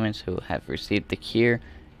off humans who have received the cure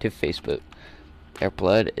to Facebook. Their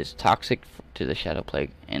blood is toxic to the shadow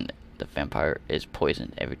plague, and the vampire is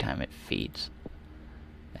poisoned every time it feeds.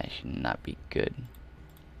 That should not be good.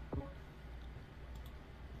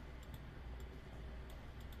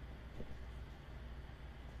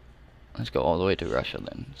 Let's go all the way to Russia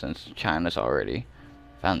then, since China's already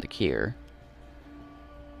found the cure.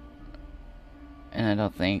 And I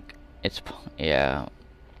don't think it's, yeah,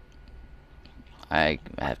 I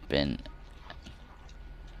have been,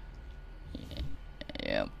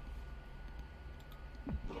 yeah.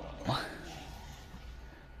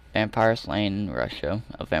 Vampire slain in Russia.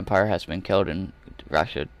 A vampire has been killed in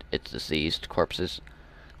Russia. Its deceased corpse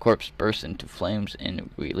bursts into flames and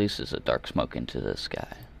releases a dark smoke into the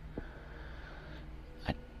sky.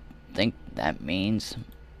 I think that means,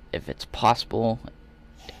 if it's possible,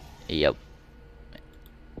 yep,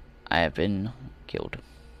 I have been killed.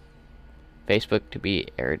 Facebook to be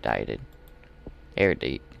eradicated.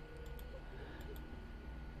 Eradicate.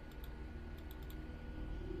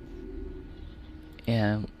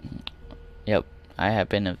 Yeah. Yep. I have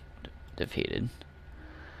been defeated.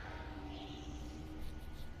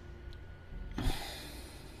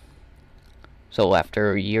 So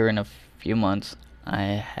after a year and a few months, I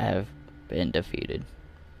have been defeated.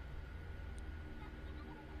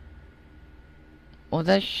 Well,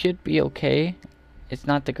 that should be okay. It's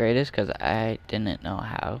not the greatest because I didn't know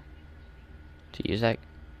how to use that.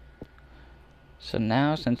 So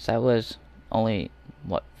now, since that was only,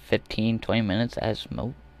 what, 15-20 minutes as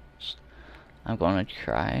most, I'm going to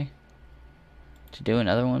try to do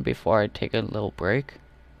another one before I take a little break.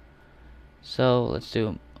 So let's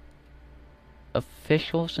do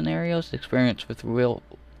official scenarios, experience with real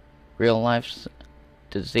real life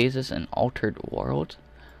diseases in altered worlds,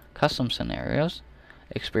 custom scenarios,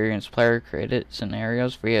 experience player created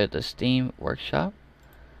scenarios via the Steam Workshop,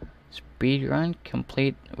 speedrun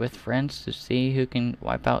complete with friends to see who can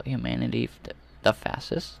wipe out humanity the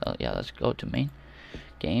fastest. So yeah, let's go to main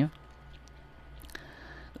game.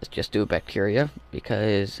 Let's just do bacteria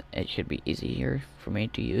because it should be easier for me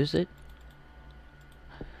to use it.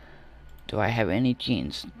 Do I have any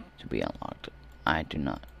genes to be unlocked? I do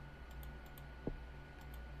not.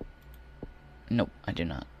 Nope, I do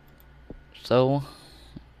not. So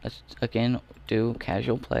let's again do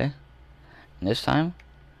casual play. And this time,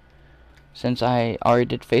 since I already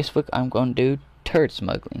did Facebook, I'm going to do turd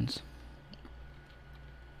smugglings.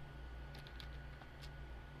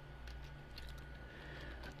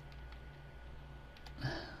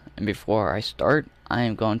 And before I start, I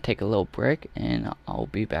am going to take a little break and I'll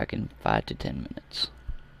be back in 5 to 10 minutes.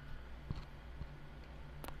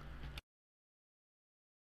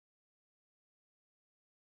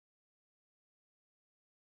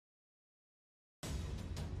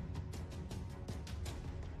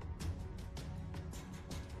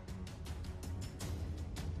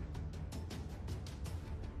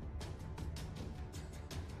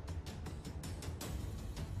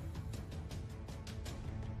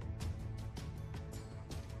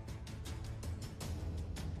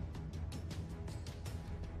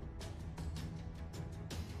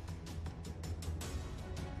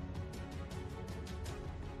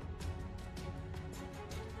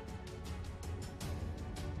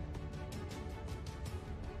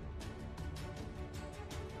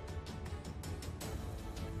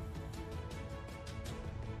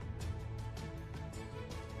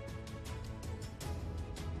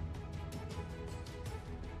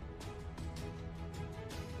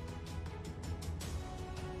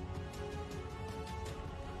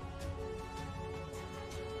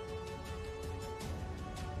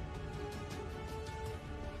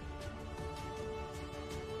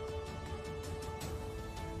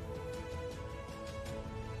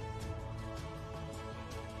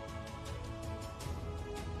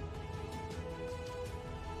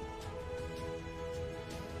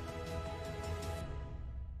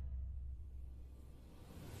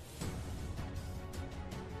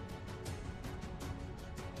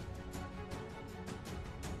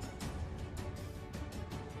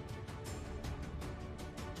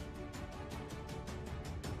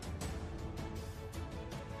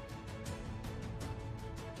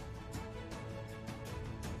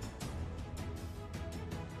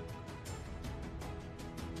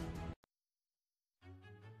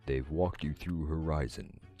 They've walked you through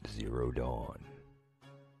Horizon Zero Dawn,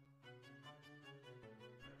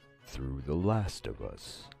 through The Last of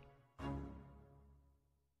Us,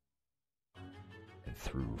 and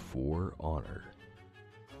through For Honor.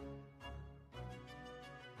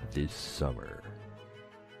 This summer,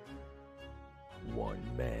 one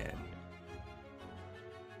man,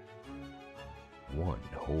 one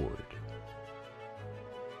horde,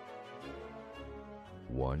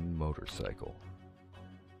 one motorcycle,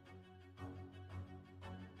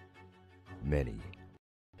 many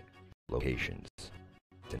locations,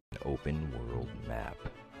 an open world map,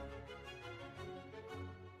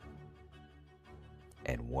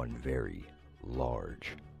 and one very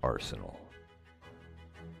large arsenal.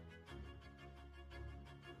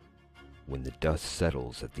 When the dust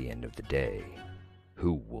settles at the end of the day,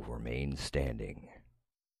 who will remain standing?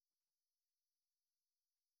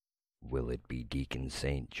 Will it be Deacon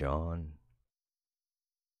St. John?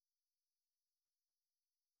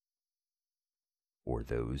 Or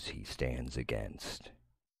those he stands against?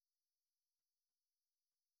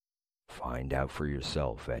 Find out for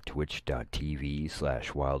yourself at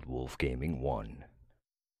twitch.tv/wildwolfgaming1.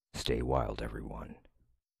 Stay wild, everyone.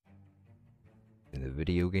 In the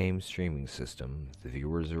video game streaming system, the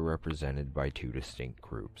viewers are represented by two distinct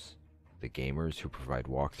groups: the gamers who provide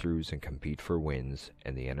walkthroughs and compete for wins,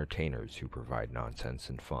 and the entertainers who provide nonsense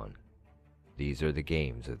and fun. These are the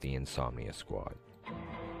games of the Insomnia Squad.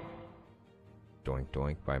 Doink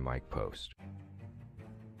Doink by Mike Post.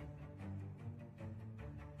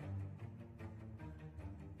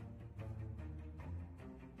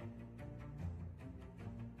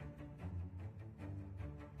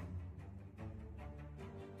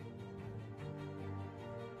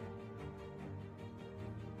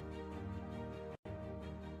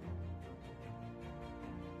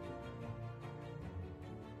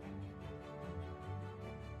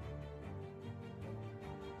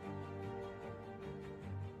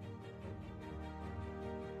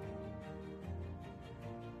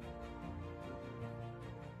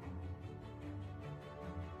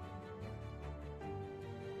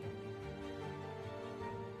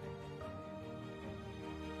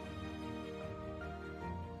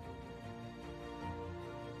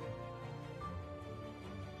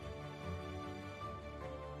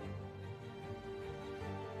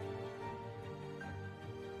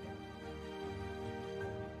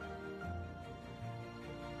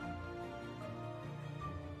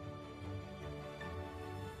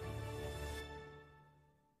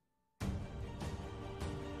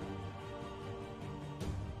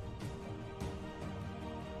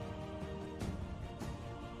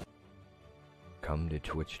 come to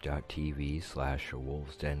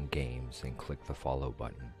twitch.tv/awolvesdengames and click the follow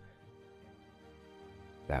button.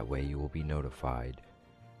 That way you will be notified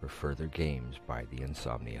for further games by the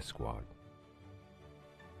Insomnia Squad.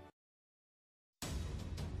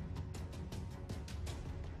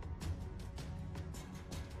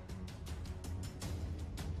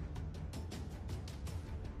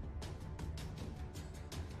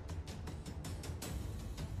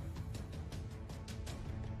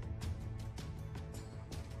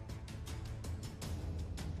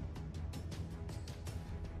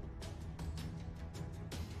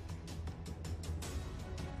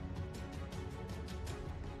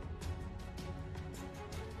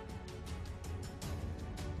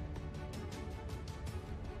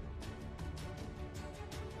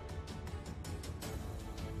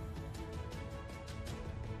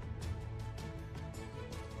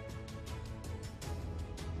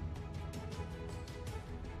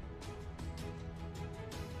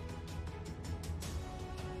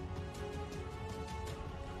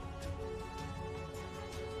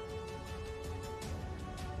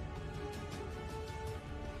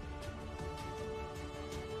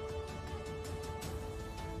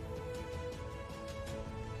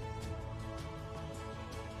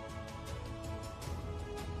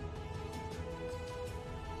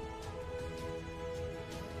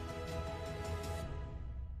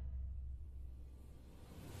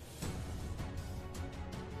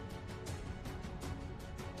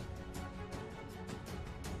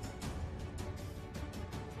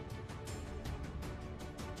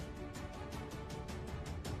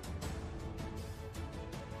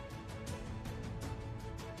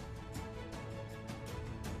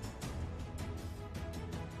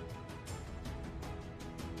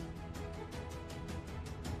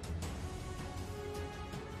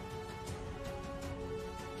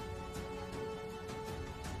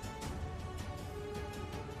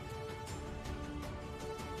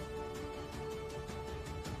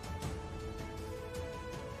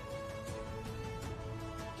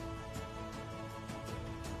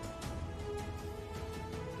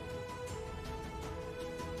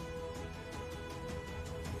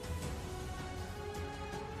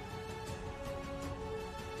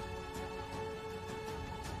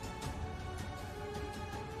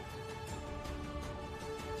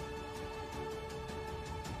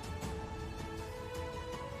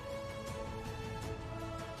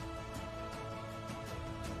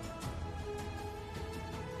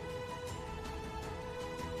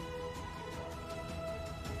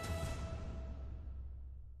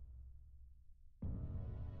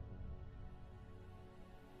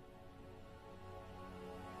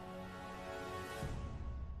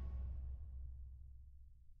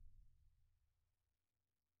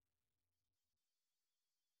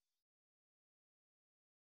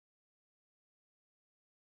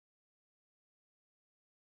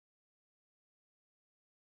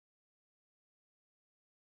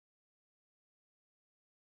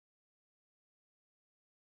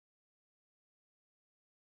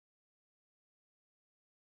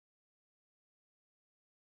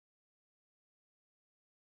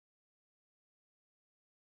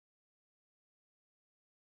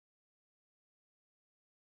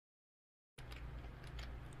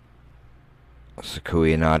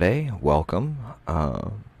 Sakuyanade, welcome.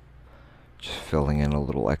 Just filling in a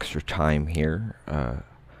little extra time here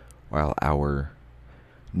while our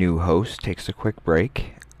new host takes a quick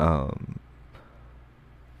break.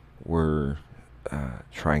 We're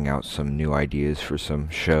trying out some new ideas for some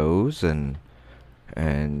shows and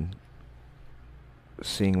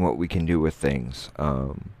seeing what we can do with things.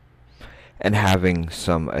 And having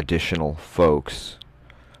some additional folks.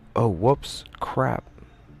 Oh, whoops, crap.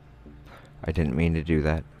 I didn't mean to do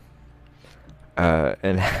that.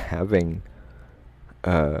 And having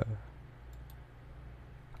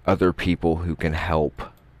other people who can help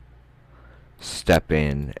step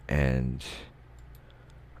in and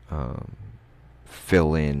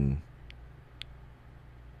fill in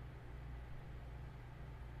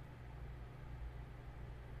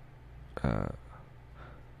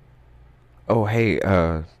oh, hey,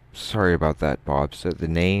 sorry about that, Bob. So the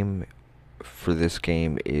name for this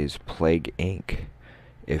game is Plague Inc.,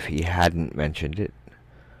 if he hadn't mentioned it.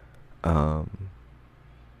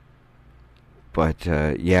 But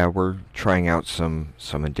yeah, we're trying out some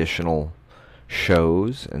additional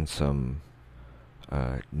shows and some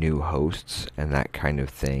new hosts and that kind of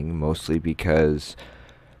thing, mostly because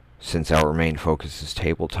since our main focus is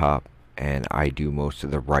tabletop and I do most of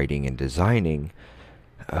the writing and designing,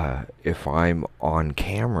 if I'm on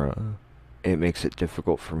camera, it makes it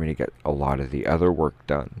difficult for me to get a lot of the other work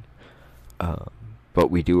done. But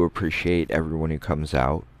we do appreciate everyone who comes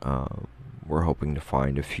out. We're hoping to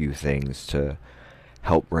find a few things to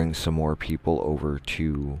help bring some more people over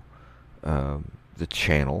to the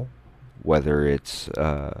channel, whether it's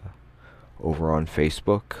over on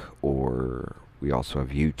Facebook, or we also have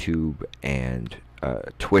YouTube, and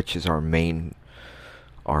Twitch is our main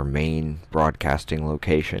broadcasting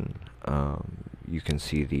location. You can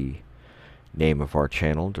see the name of our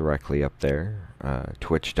channel directly up there,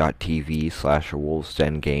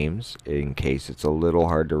 twitch.tv/awolvesdengames, in case it's a little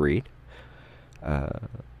hard to read.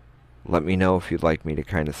 Let me know if you'd like me to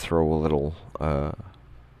kind of throw a little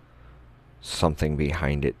something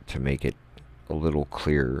behind it to make it a little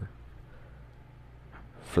clearer.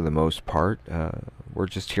 For the most part, we're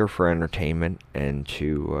just here for entertainment and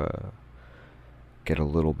to get a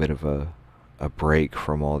little bit of a break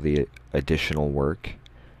from all the additional work.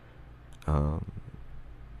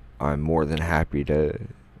 I'm more than happy to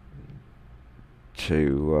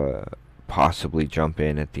possibly jump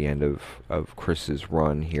in at the end of Chris's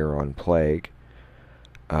run here on Plague,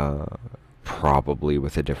 probably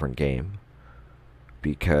with a different game,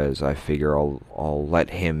 because I figure I'll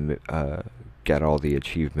let him get all the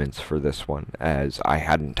achievements for this one, as I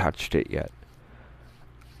hadn't touched it yet.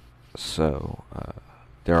 So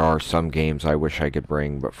there are some games I wish I could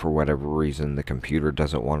bring, but for whatever reason the computer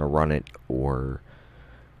doesn't want to run it, or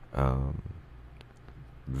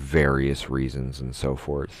various reasons and so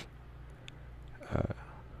forth.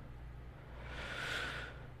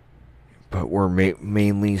 But we're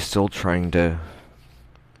mainly still trying to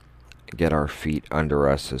get our feet under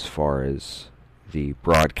us as far as the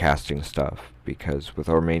broadcasting stuff, because with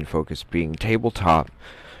our main focus being tabletop,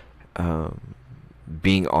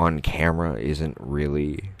 being on camera isn't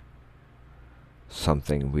really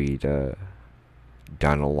something we'd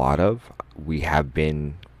done a lot of. We have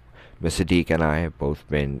been, Miss Adik and I have both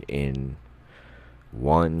been in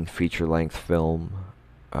one feature-length film.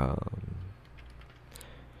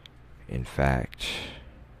 In fact,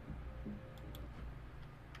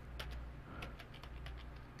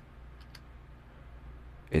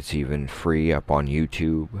 it's even free up on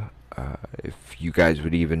YouTube. If you guys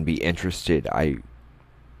would even be interested, I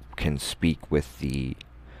can speak with the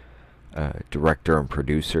director and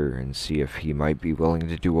producer and see if he might be willing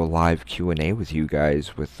to do a live Q&A with you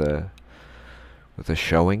guys with a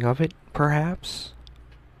showing of it, perhaps.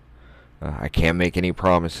 I can't make any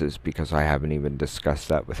promises because I haven't even discussed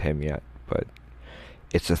that with him yet, but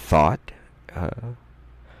it's a thought.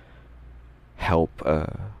 Help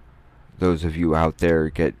those of you out there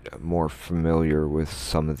get more familiar with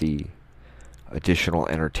some of the additional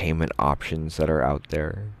entertainment options that are out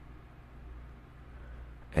there.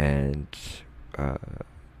 And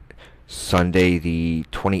Sunday the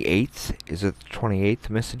 28th, is it the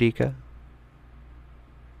 28th, Miss Adika?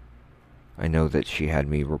 I know that she had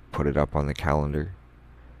me put it up on the calendar.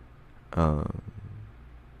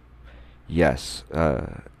 Yes,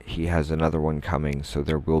 he has another one coming, so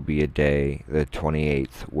there will be a day, the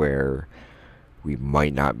 28th, where we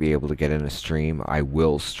might not be able to get in a stream. I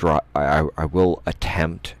will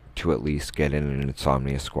attempt to at least get in an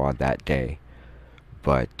Insomnia Squad that day,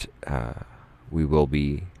 but we will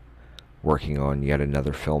be working on yet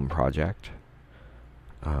another film project.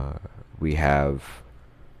 We have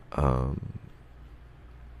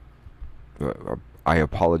I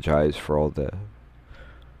apologize for all the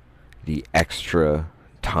extra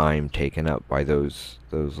time taken up by those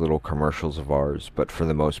little commercials of ours, but for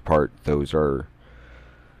the most part those are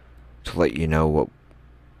to let you know what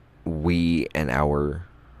we and our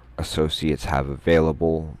associates have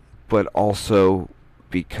available, but also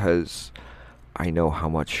because I know how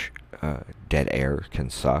much dead air can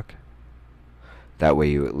suck. That way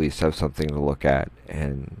you at least have something to look at,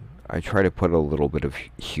 and I try to put a little bit of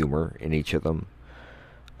humor in each of them,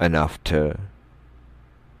 enough to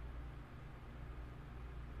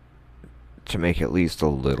make at least a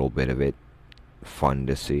little bit of it fun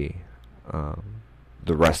to see.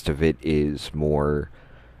 The rest of it is more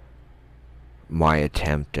my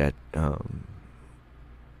attempt at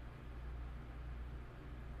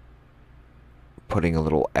putting a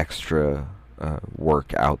little extra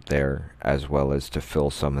work out there, as well as to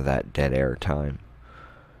fill some of that dead air time.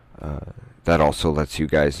 That also lets you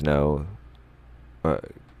guys know,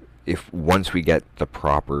 if once we get the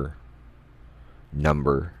proper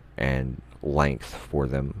number and length for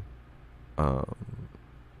them,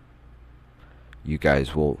 you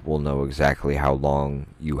guys will know exactly how long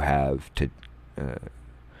you have to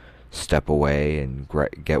step away and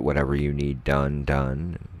get whatever you need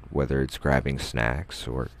done, whether it's grabbing snacks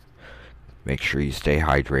or make sure you stay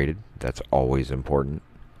hydrated. That's always important.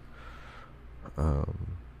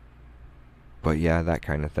 But yeah, that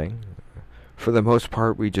kind of thing. For the most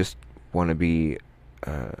part, we just want to be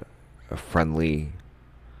a friendly,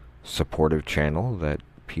 supportive channel that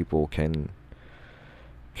people can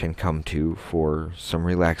come to for some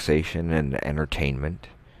relaxation and entertainment,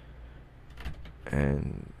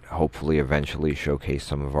 and hopefully eventually showcase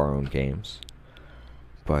some of our own games.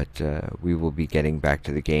 But we will be getting back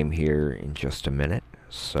to the game here in just a minute.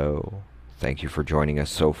 So thank you for joining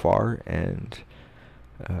us so far, and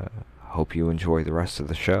hope you enjoy the rest of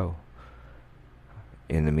the show.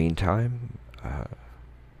 In the meantime,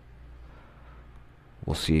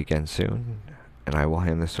 we'll see you again soon, and I will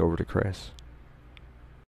hand this over to Chris.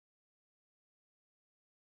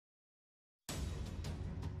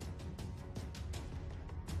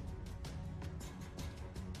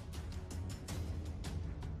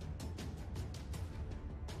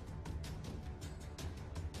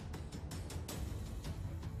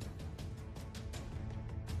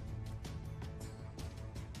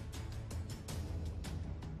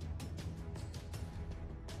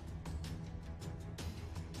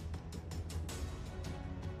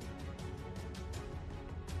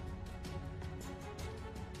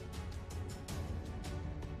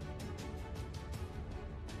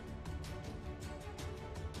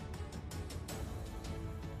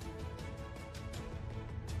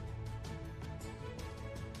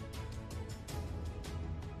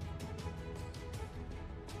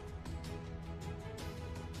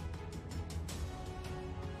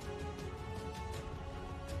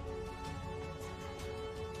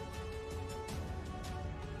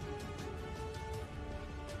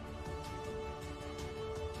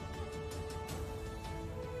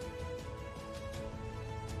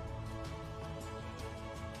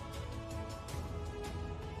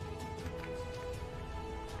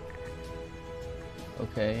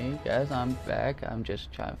 Okay, guys, I'm back. I'm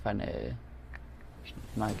just trying to find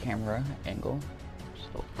my camera angle.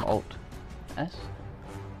 So Alt S.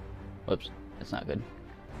 Whoops, that's not good.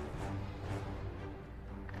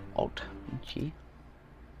 Alt G.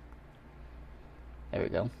 There we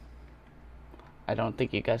go. I don't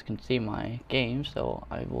think you guys can see my game, so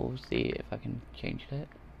I will see if I can change that.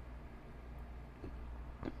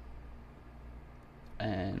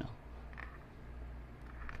 And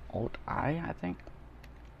Alt I think.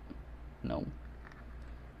 No.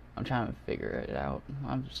 I'm trying to figure it out.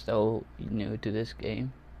 I'm so new to this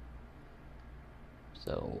game.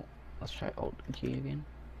 So let's try Alt G again.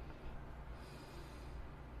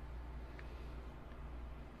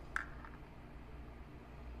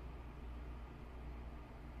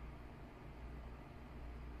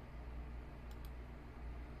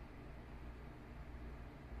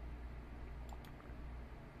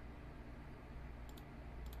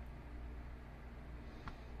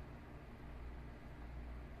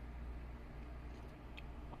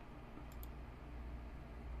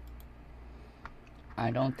 I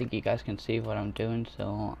don't think you guys can see what I'm doing,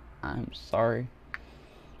 so I'm sorry.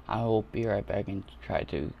 I will be right back and try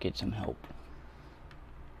to get some help.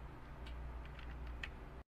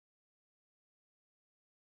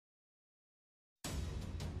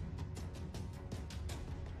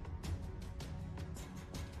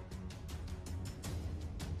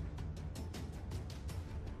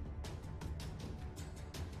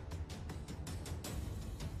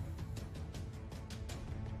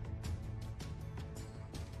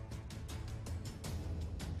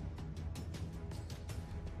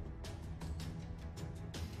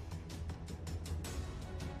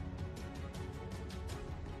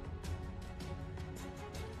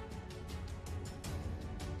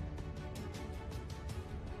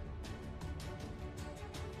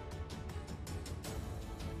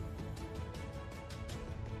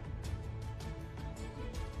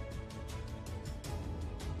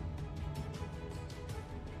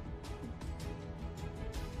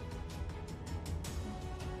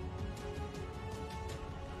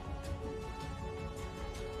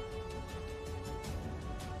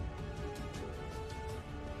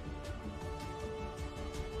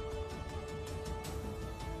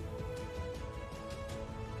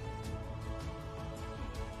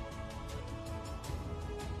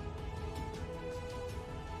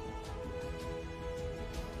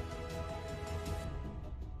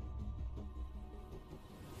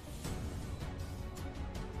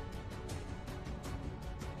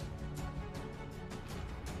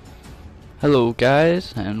 Hello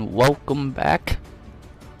guys, and welcome back.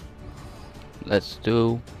 Let's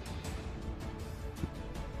do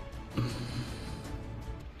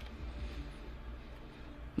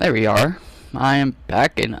there we are. I am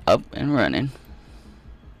back and up and running.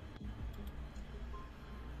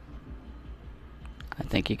 I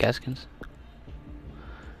think you guys can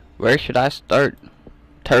Where should I start?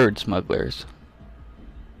 Turd smugglers.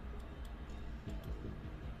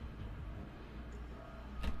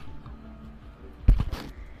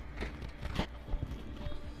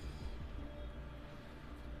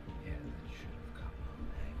 Yeah, that should have come on.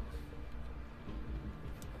 Hang on.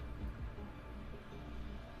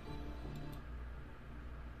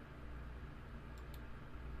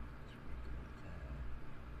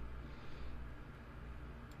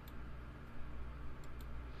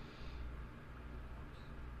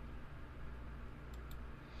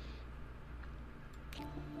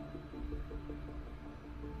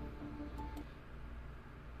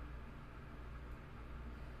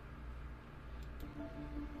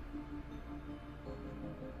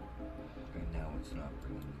 And now it's not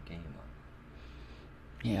bringing the game up.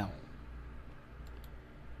 Yeah.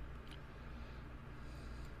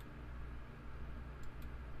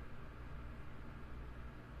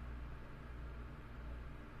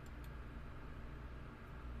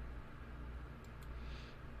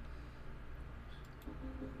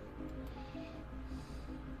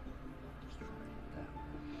 Let's try it that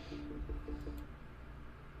way.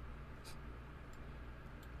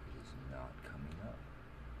 It is not coming up.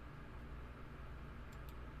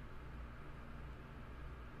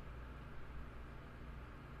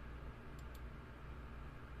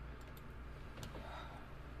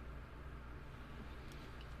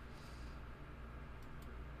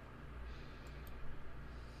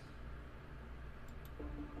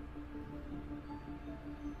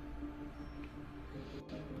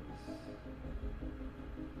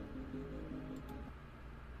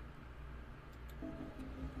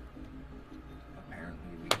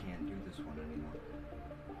 Apparently we can't do this one anymore.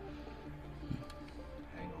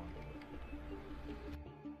 Hang on.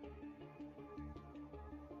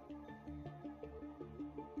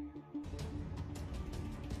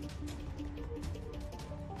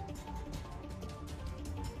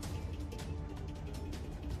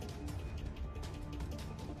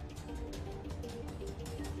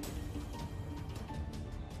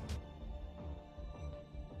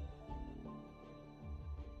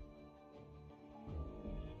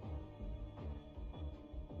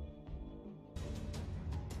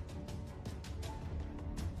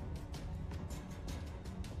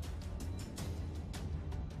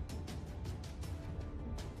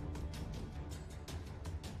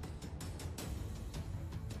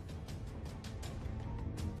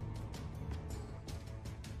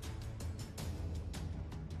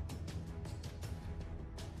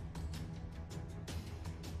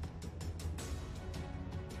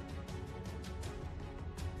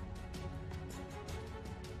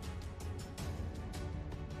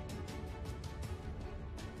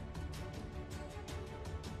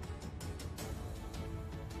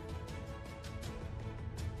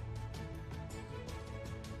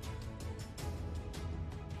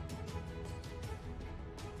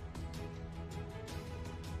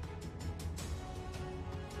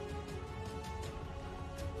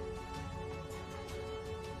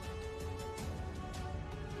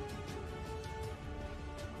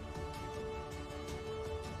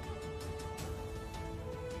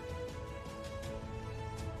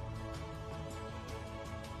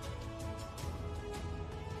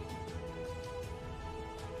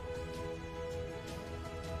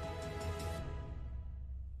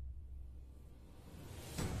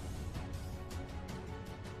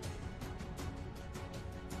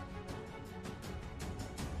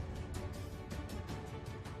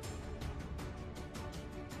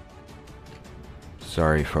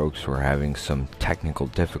 Sorry folks, we're having some technical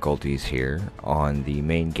difficulties here on the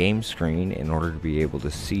main game screen. In order to be able to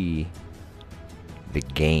see the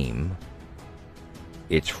game,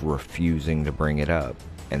 it's refusing to bring it up,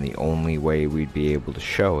 and the only way we'd be able to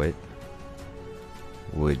show it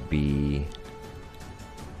would be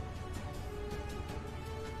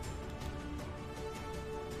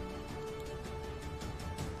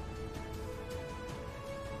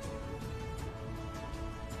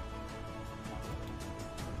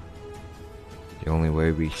the only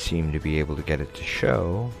way we seem to be able to get it to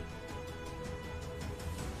show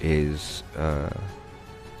is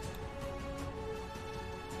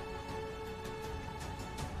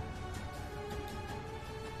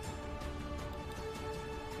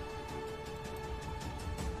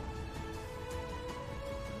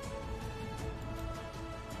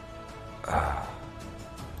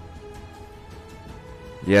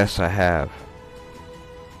yes, I have.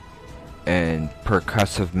 And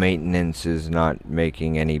percussive maintenance is not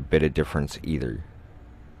making any bit of difference either.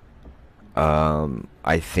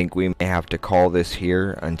 I think we may have to call this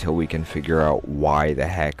here until we can figure out why the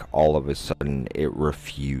heck all of a sudden it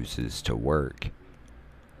refuses to work.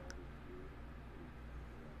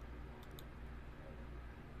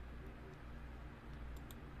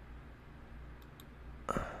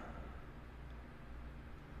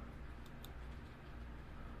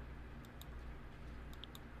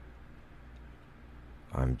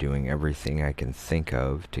 I'm doing everything I can think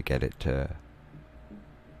of to get it to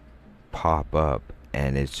pop up,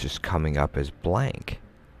 and it's just coming up as blank.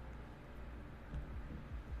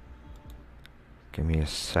 Give me a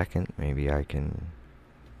second, maybe I can...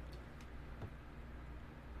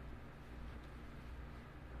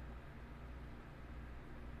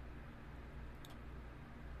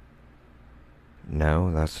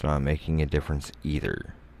 No, that's not making a difference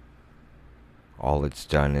either. All it's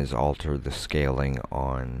done is alter the scaling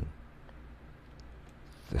on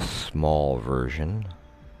the small version.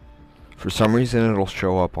 For some reason it'll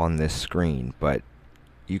show up on this screen, but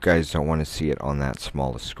you guys don't want to see it on that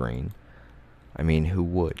smallest screen. I mean, who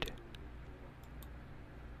would?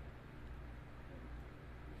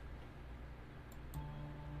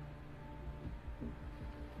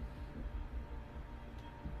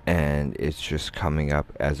 And it's just coming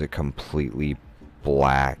up as a completely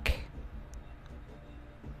black.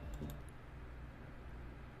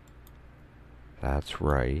 That's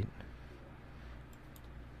right.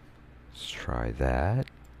 Let's try that.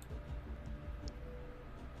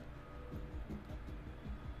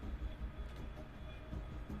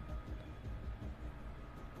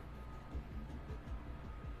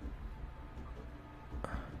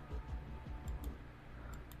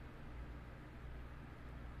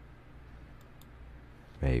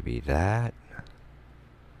 Maybe that.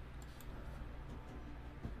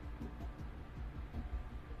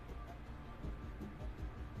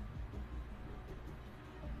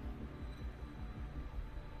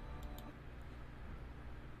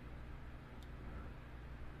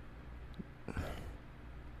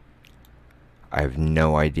 I have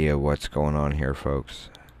no idea what's going on here, folks.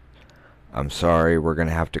 I'm sorry, we're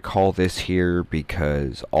gonna have to call this here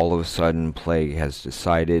because all of a sudden Plague has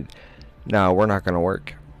decided, no, we're not gonna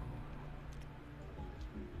work.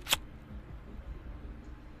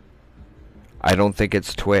 I don't think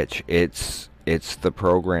it's Twitch. It's the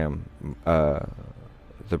program, the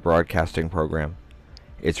broadcasting program.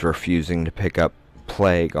 It's refusing to pick up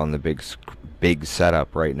Plague on the big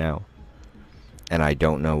setup right now, and I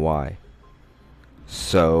don't know why.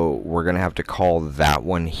 So we're gonna have to call that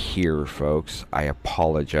one here, folks. I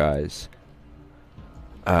apologize.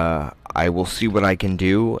 I will see what I can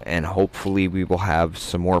do, and hopefully we will have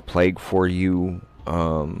some more Plague for you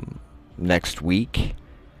next week.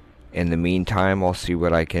 In the meantime, I'll see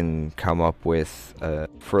what I can come up with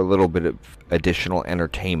for a little bit of additional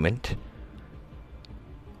entertainment.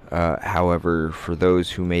 However, for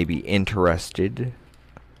those who may be interested,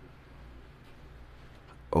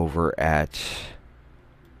 over at...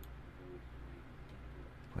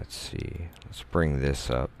 Let's see. Let's bring this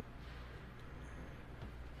up.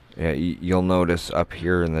 Yeah, you'll notice up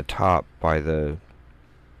here in the top by the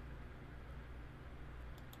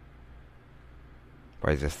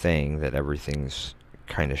thing that everything's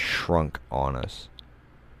kind of shrunk on us.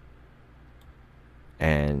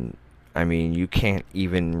 And I mean, you can't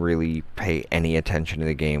even really pay any attention to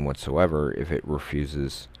the game whatsoever if it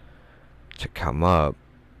refuses to come up.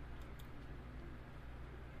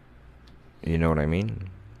 You know what I mean?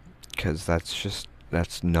 Because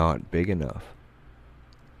that's not big enough.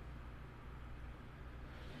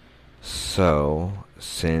 So,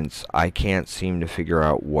 since I can't seem to figure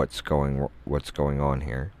out what's going on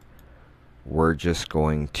here, we're just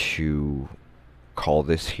going to call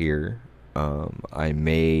this here. I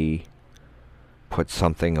may put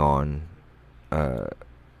something on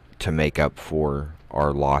to make up for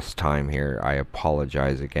our lost time here. I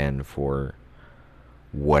apologize again for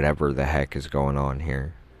whatever the heck is going on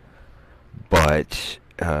here. But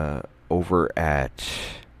over at...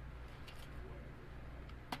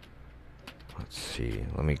 Let's see,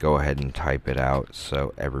 let me go ahead and type it out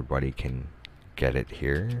so everybody can get it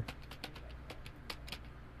here.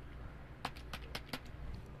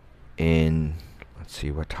 Let's see,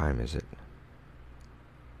 what time is it?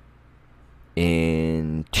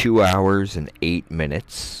 In 2 hours and 8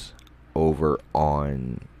 minutes over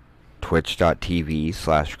on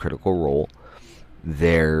twitch.tv/criticalrole,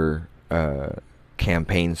 their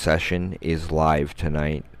campaign session is live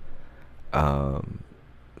tonight.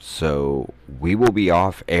 So we will be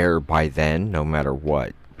off air by then, no matter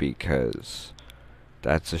what, because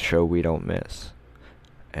that's a show we don't miss.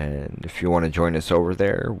 And if you want to join us over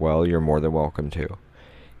there, well, you're more than welcome to.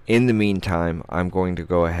 In the meantime, I'm going to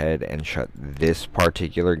go ahead and shut this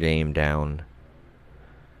particular game down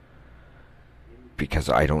because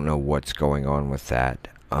I don't know what's going on with that.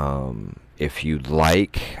 If you'd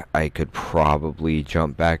like, I could probably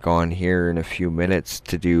jump back on here in a few minutes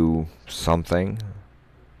to do something.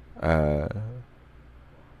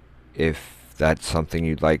 If that's something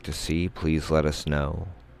you'd like to see, please let us know.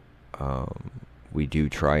 we do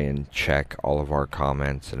try and check all of our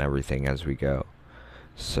comments and everything as we go.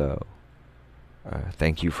 So,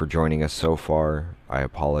 thank you for joining us so far. I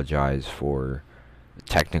apologize for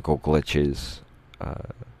technical glitches.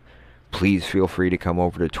 Please feel free to come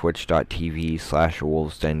over to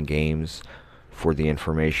twitch.tv/wolvesdengames for the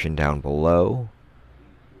information down below.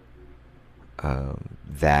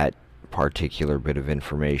 That particular bit of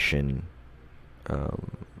information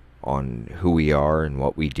on who we are and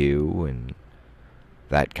what we do and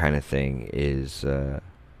that kind of thing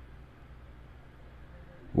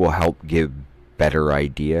will help give better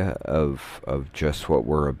idea of just what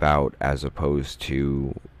we're about, as opposed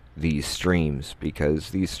to these streams, because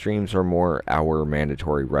these streams are more our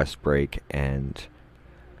mandatory rest break and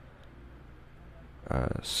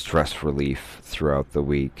stress relief throughout the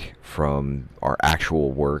week from our actual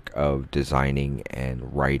work of designing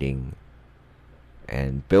and writing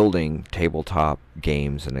and building tabletop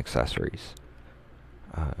games and accessories.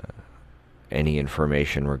 Any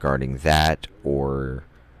information regarding that, or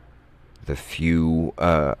the few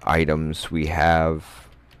items we have,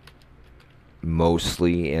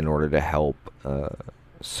 mostly in order to help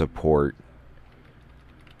support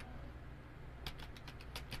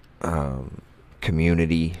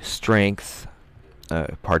community strength,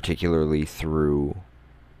 particularly through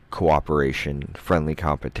cooperation, friendly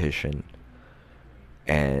competition,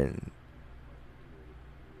 and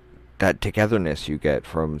that togetherness you get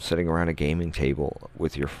from sitting around a gaming table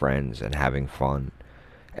with your friends and having fun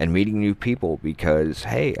and meeting new people, because,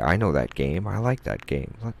 hey, I know that game, I like that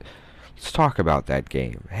game, let's talk about that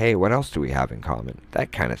game, hey, what else do we have in common,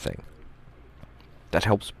 that kind of thing. That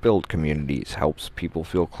helps build communities, helps people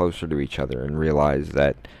feel closer to each other and realize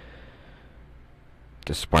that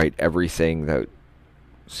despite everything that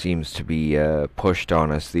seems to be pushed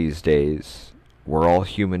on us these days, we're all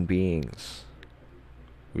human beings.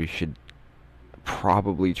 We should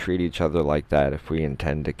probably treat each other like that if we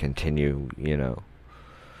intend to continue,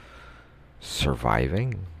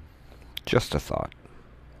 surviving. Just a thought.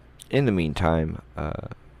 In the meantime,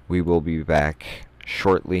 we will be back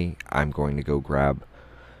shortly. I'm going to go grab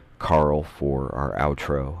Carl for our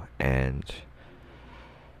outro, and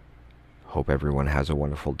hope everyone has a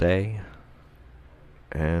wonderful day,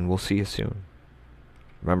 and we'll see you soon.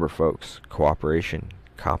 Remember, folks, cooperation,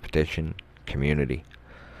 competition, community,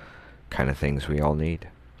 kind of things we all need.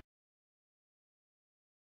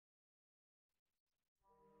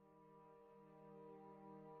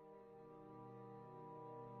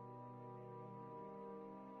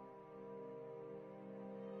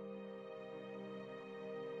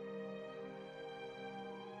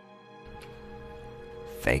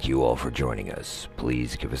 Thank you all for joining us.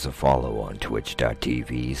 Please give us a follow on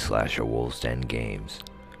twitch.tv/awolvesdengames.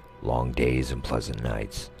 Long days and pleasant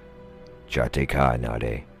nights. Jate ka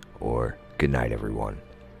nade, or good night, everyone.